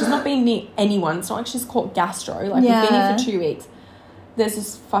fuck? Like she's not been near anyone. It's not like she's caught gastro. Like we've been here for 2 weeks. There's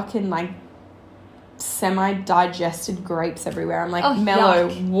this fucking like semi-digested grapes everywhere. I'm like, Mello,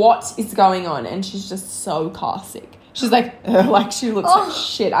 what is going on? And she's just so car sick. She's like, like she looks like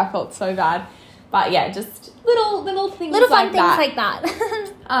shit. I felt so bad. But yeah, just little things like that.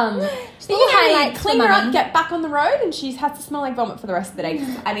 Little highlights clean for her mum. up, get back on the road, and she has to smell like vomit for the rest of the day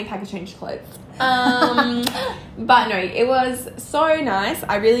because I need package change clothes. But no, it was so nice.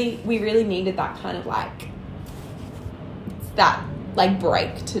 We really needed that kind of like that like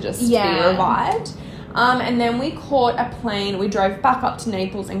break to just be revived. And then we caught a plane. We drove back up to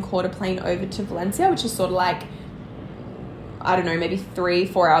Naples and caught a plane over to Valencia, which is sort of like, I don't know, maybe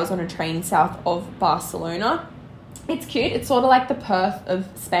 3-4 hours on a train south of Barcelona. It's cute. It's sort of like the Perth of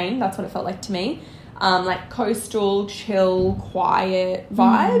Spain. That's what it felt like to me. Like coastal, chill, quiet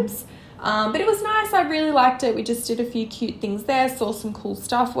vibes. But it was nice. I really liked it. We just did a few cute things there, saw some cool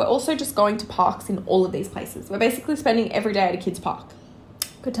stuff. We're also just going to parks in all of these places. We're basically spending every day at a kid's park.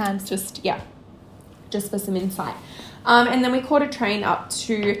 Good times. Just for some insight. And then we caught a train up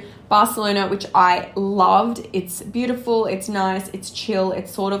to Barcelona, which I loved. It's beautiful, it's nice, it's chill. It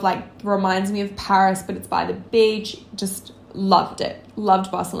sort of like reminds me of Paris, but it's by the beach. Just loved it. Loved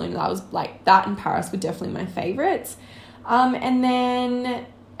Barcelona. That was like, that and Paris were definitely my favorites.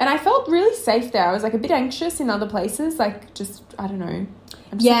 And I felt really safe there. I was like a bit anxious in other places, like just, I don't know.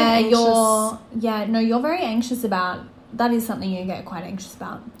 I'm just you're very anxious about, that is something you get quite anxious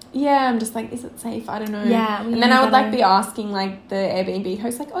about. Yeah, I'm just like, is it safe? I don't know. Yeah. And then I would like be asking like the Airbnb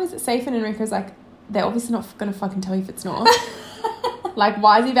host, like, oh, is it safe? And Enrico's like, they're obviously not going to fucking tell you if it's not. Like,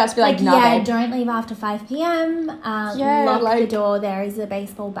 why is he about to be like, no, babe. Don't leave after 5 p.m. Lock the door. There is a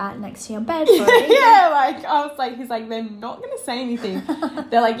baseball bat next to your bed. For a reason. Yeah, like, I was like, he's like, they're not going to say anything.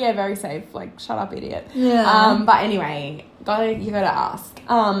 They're like, yeah, very safe. Like, shut up, idiot. Yeah. But anyway, you gotta ask.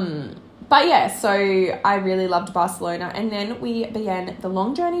 But yeah, so I really loved Barcelona. And then we began the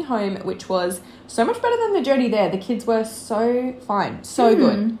long journey home, which was so much better than the journey there. The kids were so fine, so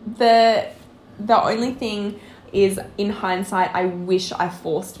good. The only thing is, in hindsight, I wish I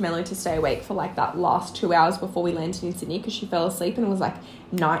forced Mello to stay awake for like that last 2 hours before we landed in Sydney, because she fell asleep and it was like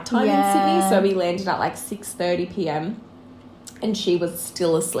nighttime in Sydney. So we landed at like 6:30 p.m. and she was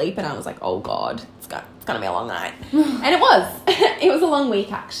still asleep, and I was like, oh God, it's gonna be a long night. And it was. It was a long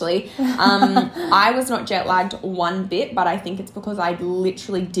week, actually. I was not jet lagged one bit, but I think it's because I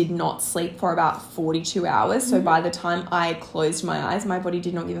literally did not sleep for about 42 hours. So by the time I closed my eyes, my body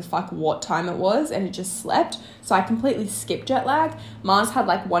did not give a fuck what time it was, and it just slept. So I completely skipped jet lag. Mars had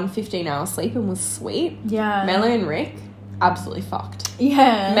like 1 15-hour sleep and was sweet. Yeah. Mello and Rick, absolutely fucked.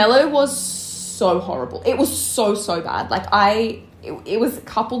 Yeah. Mello was so horrible. It was so bad. Like it was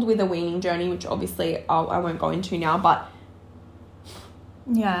coupled with a weaning journey, which obviously I won't go into now, but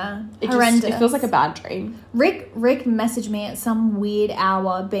yeah, horrendous. It feels like a bad dream. Rick messaged me at some weird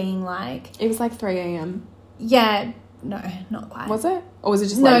hour being like, it was like 3 a.m. Yeah, no, not quite. Was it? Or was it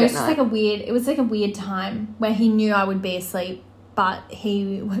just no? late It's at just night? it was like a weird time where he knew I would be asleep, but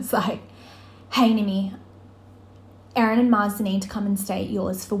he was like, hey, Nimi, Erin and Mars need to come and stay at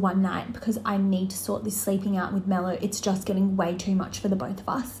yours for one night because I need to sort this sleeping out with Mello. It's just getting way too much for the both of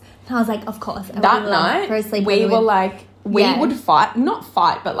us. And I was like, of course. And that night, we were like, we would fight, not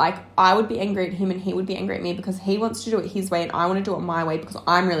fight, but like I would be angry at him and he would be angry at me because he wants to do it his way and I want to do it my way because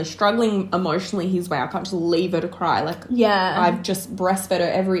I'm really struggling emotionally his way. I can't just leave her to cry. Like, yeah, I've just breastfed her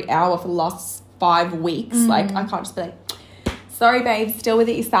every hour for the last 5 weeks. Like, I can't just be like, sorry, babe, still with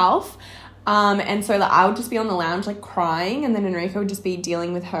it yourself. And so like I would just be on the lounge like crying, and then Enrico would just be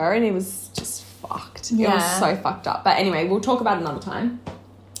dealing with her, and it was just fucked. It was so fucked up. But anyway, we'll talk about it another time.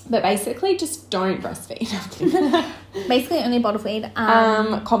 But basically, just don't breastfeed. Basically, only bottle feed.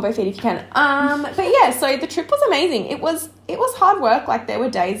 Combo feed if you can. But yeah, so the trip was amazing. It was hard work. Like, there were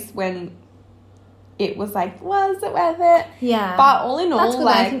days when it was like, was it worth it? Yeah. But all in all, that's good.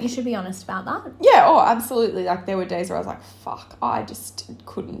 like, I think you should be honest about that. Yeah, oh, absolutely. Like, there were days where I was like, fuck, I just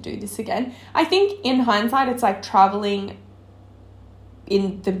couldn't do this again. I think in hindsight, it's like traveling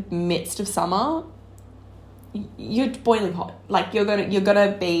in the midst of summer, you're boiling hot. Like, you're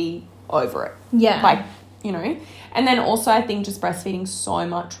gonna be over it. Yeah. Like, you know. And then also, I think just breastfeeding so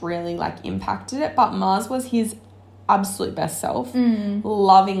much really like impacted it. But Mars was his absolute best self,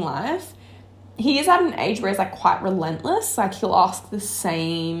 loving life. He is at an age where he's like quite relentless. Like, he'll ask the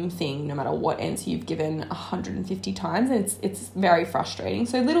same thing no matter what answer you've given 150 times. And it's very frustrating.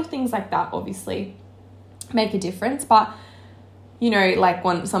 So little things like that obviously make a difference. But, you know, like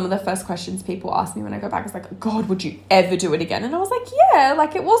some of the first questions people ask me when I go back is like, God, would you ever do it again? And I was like, yeah,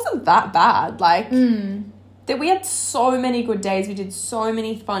 like, it wasn't that bad. Like, that we had so many good days. We did so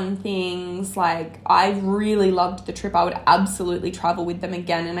many fun things. Like, I really loved the trip. I would absolutely travel with them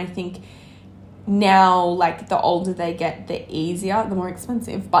again. And I think now, like, the older they get, the easier, the more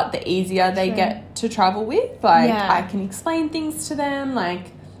expensive, but the easier they get to travel with. Like, I can explain things to them. Like,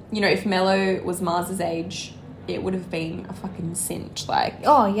 you know, if Mello was Mars's age, it would have been a fucking cinch. Like,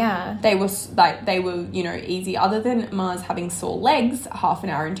 oh yeah, they were you know, easy, other than Mars having sore legs half an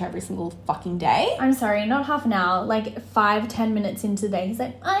hour into every single fucking day. I'm sorry, not half an hour, like 5-10 minutes into the day, he's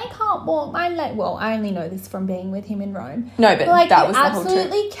like, I can't walk my leg. Well, I only know this from being with him in Rome. No, but like, that was the whole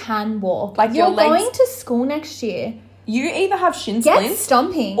absolutely trip. can walk. Like, you're your legs, going to school next year. You either have shin Get splints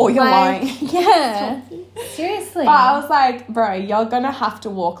stomping, or you're lying. Yeah, seriously. But I was like, bro, you're gonna have to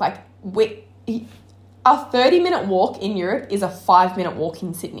walk. Like, a 30-minute walk in Europe is a 5-minute walk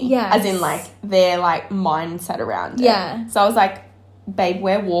in Sydney. Yes. As in, like, their, like, mindset around it. Yeah. So I was like, babe,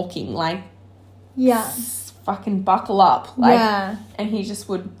 we're walking. Like, fucking buckle up. Like, and he just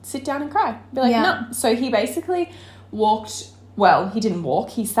would sit down and cry. Be like, no. So he basically walked, well, he didn't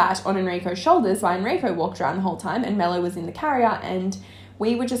walk. He sat on Enrico's shoulders while Enrico walked around the whole time, and Mello was in the carrier, and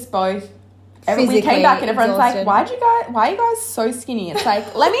we were just both... we came back and everyone's exhausted. like, why are you guys so skinny? It's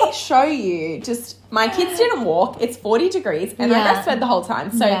like, let me show you. Just, my kids didn't walk. It's 40 degrees and I breastfed the whole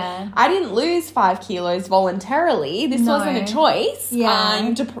time. So I didn't lose 5 kilos voluntarily. This wasn't a choice.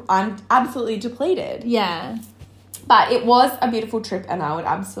 Yeah. I'm absolutely depleted. Yeah. But it was a beautiful trip and I would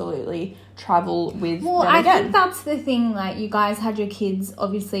absolutely travel with them again. I think that's the thing. Like, you guys had your kids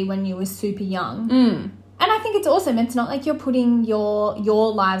obviously when you were super young. And I think it's awesome. It's not like you're putting your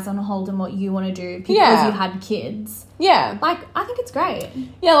lives on hold and what you want to do because you had kids. Yeah. Like, I think it's great.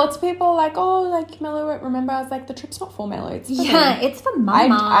 Yeah, lots of people are like, oh, like, Mello won't remember. I was like, the trip's not for Mello. It's for me. It's for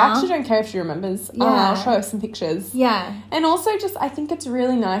Mama. I actually don't care if she remembers. Yeah. I'll show her some pictures. Yeah. And also just, I think it's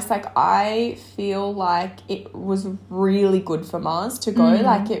really nice. Like, I feel like it was really good for Mars to go.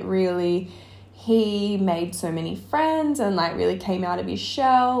 Like, it really... He made so many friends and, like, really came out of his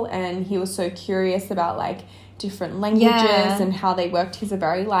shell, and he was so curious about, like, different languages and how they worked. He's a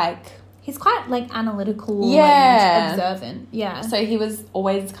very, like... He's quite, like, analytical and observant. Yeah. So he was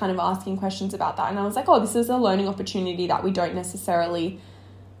always kind of asking questions about that. And I was like, oh, this is a learning opportunity that we don't necessarily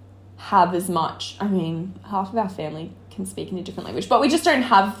have as much. I mean, half of our family can speak in a different language, but we just don't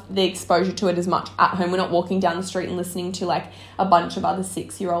have the exposure to it as much at home. We're not walking down the street and listening to, like, a bunch of other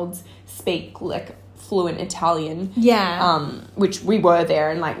 6-year-olds speak, like, fluent Italian. Yeah. Which we were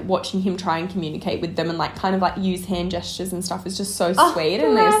there, and, like, watching him try and communicate with them and, like, kind of, like, use hand gestures and stuff is just so sweet.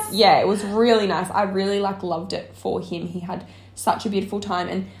 And it was really nice. I really, like, loved it for him. He had such a beautiful time.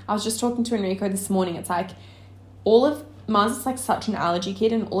 And I was just talking to Enrico this morning. It's like Mars is, like, such an allergy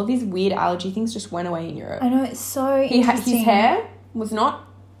kid, and all of his weird allergy things just went away in Europe. I know, it's so interesting. His hair was not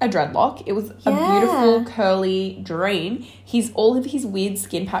a dreadlock. It was a beautiful curly dream. All of his weird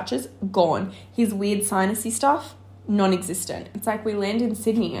skin patches gone. His weird sinusy stuff non-existent. It's like we land in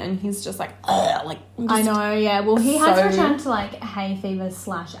Sydney and he's just like, ugh, I know, yeah. Well, he has returned to, like, hay fever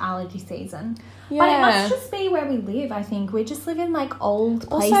 / allergy season. Yeah. But it must just be where we live, I think. We just live in, like, old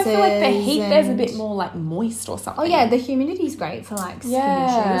places. Also, I feel like the heat there's a bit more, like, moist or something. Oh, yeah, the humidity's great for, like, skin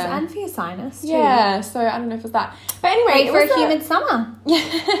issues and for your sinus, too. Yeah, so I don't know if it's that. But anyway, it was a humid summer.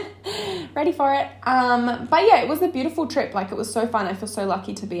 Yeah, ready for it. But yeah, it was a beautiful trip. Like, it was so fun. I feel so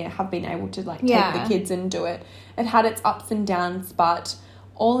lucky to have been able to, like, take the kids and do it. It had its ups and downs, but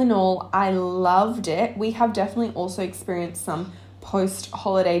all in all, I loved it. We have definitely also experienced some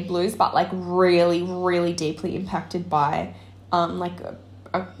post-holiday blues, but, like, really, really deeply impacted by, like,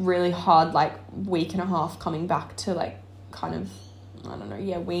 a really hard, like, week and a half coming back to, like, kind of I don't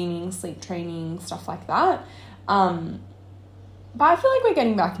know, weaning, sleep training, stuff like that. But I feel like we're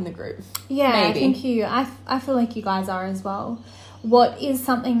getting back in the groove. Yeah, maybe. I feel like you guys are as well. What is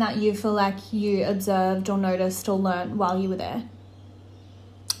something that you feel like you observed or noticed or learnt while you were there?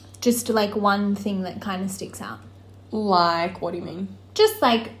 Just like one thing that kind of sticks out. Like, what do you mean? Just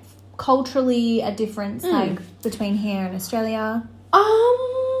like culturally a difference like between here and Australia.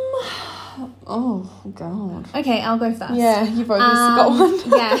 Oh god. Okay, I'll go first. Yeah, you've obviously got one.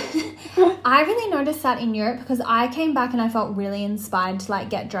 Yeah. I really noticed that in Europe because I came back and I felt really inspired to like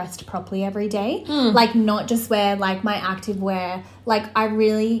get dressed properly every day. Like not just wear like my active wear. Like I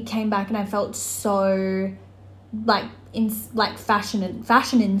really came back and I felt so like fashion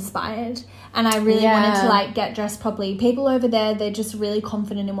inspired, and I really wanted to like get dressed properly. People over there, they're just really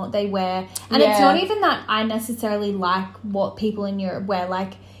confident in what they wear, and it's not even that I necessarily like what people in Europe wear.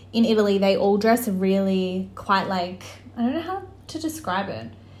 Like in Italy, they all dress really quite like, I don't know how to describe it,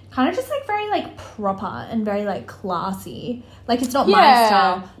 kind of just like very like proper and very like classy. Like it's not my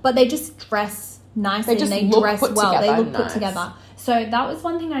style, but they just dress nicely and they dress well. They look put together. So that was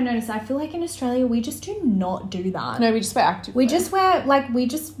one thing I noticed. I feel like in Australia, we just do not do that. No, we just wear active. We just wear, like, we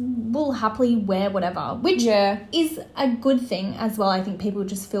just will happily wear whatever, which is a good thing as well. I think people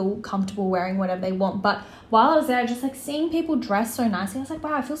just feel comfortable wearing whatever they want. But while I was there, just, like, seeing people dress so nicely, I was like,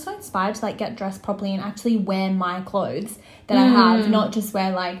 wow, I feel so inspired to, like, get dressed properly and actually wear my clothes that I have, not just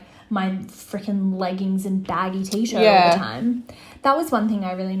wear, like, my freaking leggings and baggy t-shirt all the time. That was one thing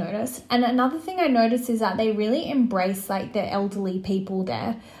I really noticed. And another thing I noticed is that they really embrace, like, the elderly people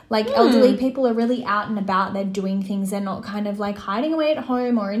there. Like, elderly people are really out and about. They're doing things. They're not kind of, like, hiding away at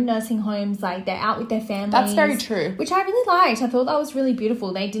home or in nursing homes. Like, they're out with their families. That's very true. Which I really liked. I thought that was really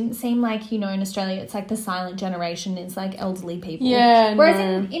beautiful. They didn't seem like, you know, in Australia, it's like the silent generation is, like, elderly people. Yeah,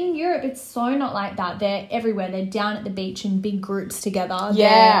 Whereas in Europe, it's so not like that. They're everywhere. They're down at the beach in big groups together.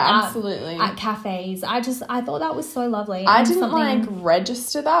 Yeah, absolutely. At cafes. I thought that was so lovely. I didn't, like,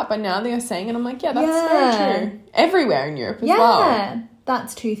 register that, but now that you're saying it, I'm like, yeah, that's very true. Everywhere in Europe as well. Yeah,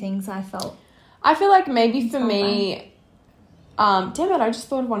 that's two things I felt. I feel like maybe for me, damn it, I just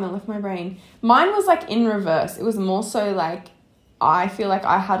thought of one and left my brain. Mine was, like, in reverse. It was more so, like, I feel like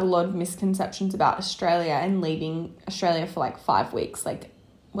I had a lot of misconceptions about Australia, and leaving Australia for, like, 5 weeks, like,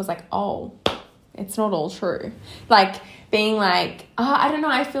 was like, oh, it's not all true. Like, being like, I don't know,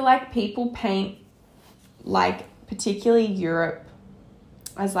 I feel like people paint, like, particularly Europe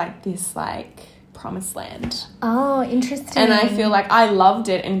as, like, this, like, promised land. Oh, interesting. And I feel like I loved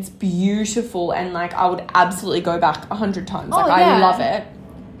it, and it's beautiful, and, like, I would absolutely go back 100 times. Like, I love it.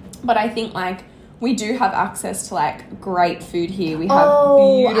 But I think, like, we do have access to, like, great food here. We have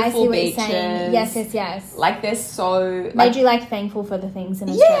beautiful beaches. Yes. Like, there's so... Like, made you, like, thankful for the things in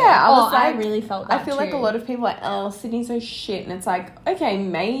Australia. Yeah, I really felt that I feel like a lot of people are like, oh, Sydney's so shit. And it's like, okay,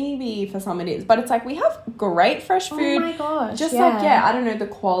 maybe for some it is. But it's like, we have great fresh food. Oh, my gosh. Just like, I don't know, the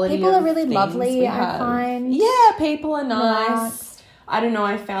quality people of are really things lovely, we I have. find. Yeah, people are nice. Relaxed. I don't know,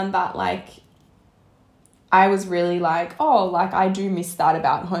 I found that, like... I was really like, oh, like, I do miss that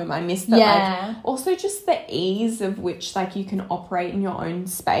about home. I miss that, like, also just the ease of which, like, you can operate in your own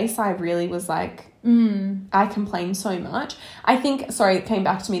space. I really was like, I complained so much. I think, sorry, it came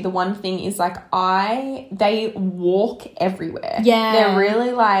back to me. The one thing is, like, they walk everywhere. Yeah. They're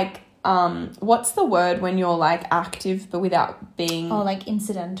really, like, what's the word when you're, like, active but without being... Oh, like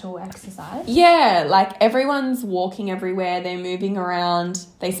incidental exercise? Yeah, like, everyone's walking everywhere. They're moving around.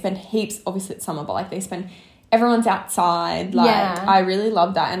 They spend heaps, obviously it's summer, but, like, everyone's outside. Like, I really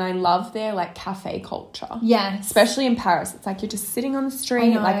love that. And I love their, like, cafe culture. Yes. Especially in Paris. It's like you're just sitting on the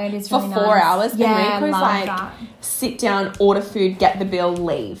street, know, like, it is for really 4 nice. hours. Yeah, and Rico's like, that. sit down, order food, get the bill,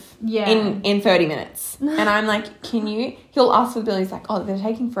 leave. Yeah. In 30 minutes. And I'm like, he'll ask for the bill. He's like, oh, they're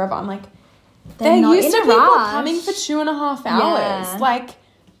taking forever. I'm like, they're used to people coming for 2.5 hours. Yeah. Like,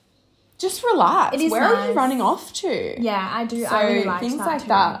 just relax. It is Where nice. are you running off to? Yeah, I do. So I really like things that like too.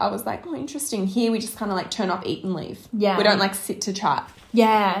 that, I was like, oh, interesting. Here we just kind of like turn up, eat and leave. Yeah. We don't like sit to chat.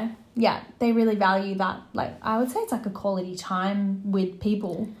 Yeah. They really value that. Like, I would say it's like a quality time with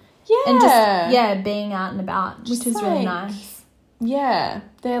people. Yeah. And just, being out and about, Just which is really like, nice. Yeah.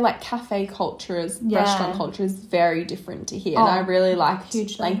 Their like cafe culture restaurant culture is very different to here. And I really liked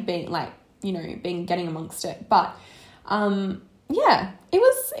like being like, you know, getting amongst it. But,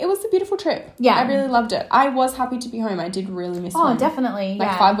 it was a beautiful trip. Yeah. I really loved it. I was happy to be home. I did really miss home. Oh, definitely.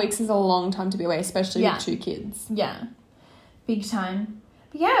 Like 5 weeks is a long time to be away, especially with 2 kids. Yeah. Big time.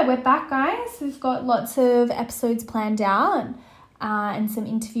 But yeah, we're back, guys. We've got lots of episodes planned out and some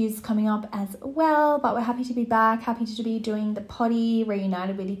interviews coming up as well. But we're happy to be back, happy to be doing the potty,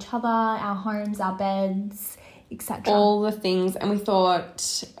 reunited with each other, our homes, our beds, etc. all the things, and we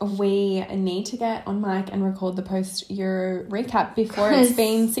thought we need to get on mic and record the post-Euro recap before it's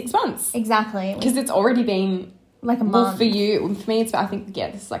been 6 months. Exactly. Because it's already been like a month. Well, for you, for me, it's, I think,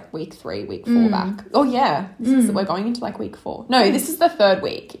 this is like week 3, week 4 back. Oh, yeah. We're going into like week 4. No, this is the 3rd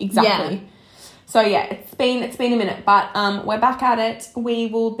week. Exactly. Yeah. So, yeah, it's been a minute, but we're back at it. We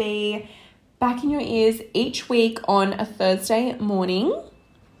will be back in your ears each week on a Thursday morning.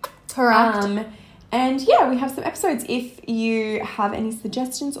 Correct. And yeah, we have some episodes. If you have any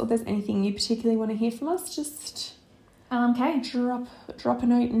suggestions or there's anything you particularly want to hear from us, just drop a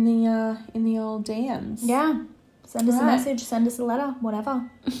note in the old DMs. Yeah. Send us a message, send us a letter, whatever.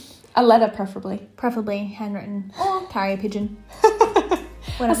 A letter, preferably. Preferably handwritten or carrier pigeon.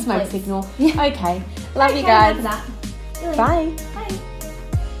 A smoke signal. Yeah. Okay. Love you guys. Love that. Bye.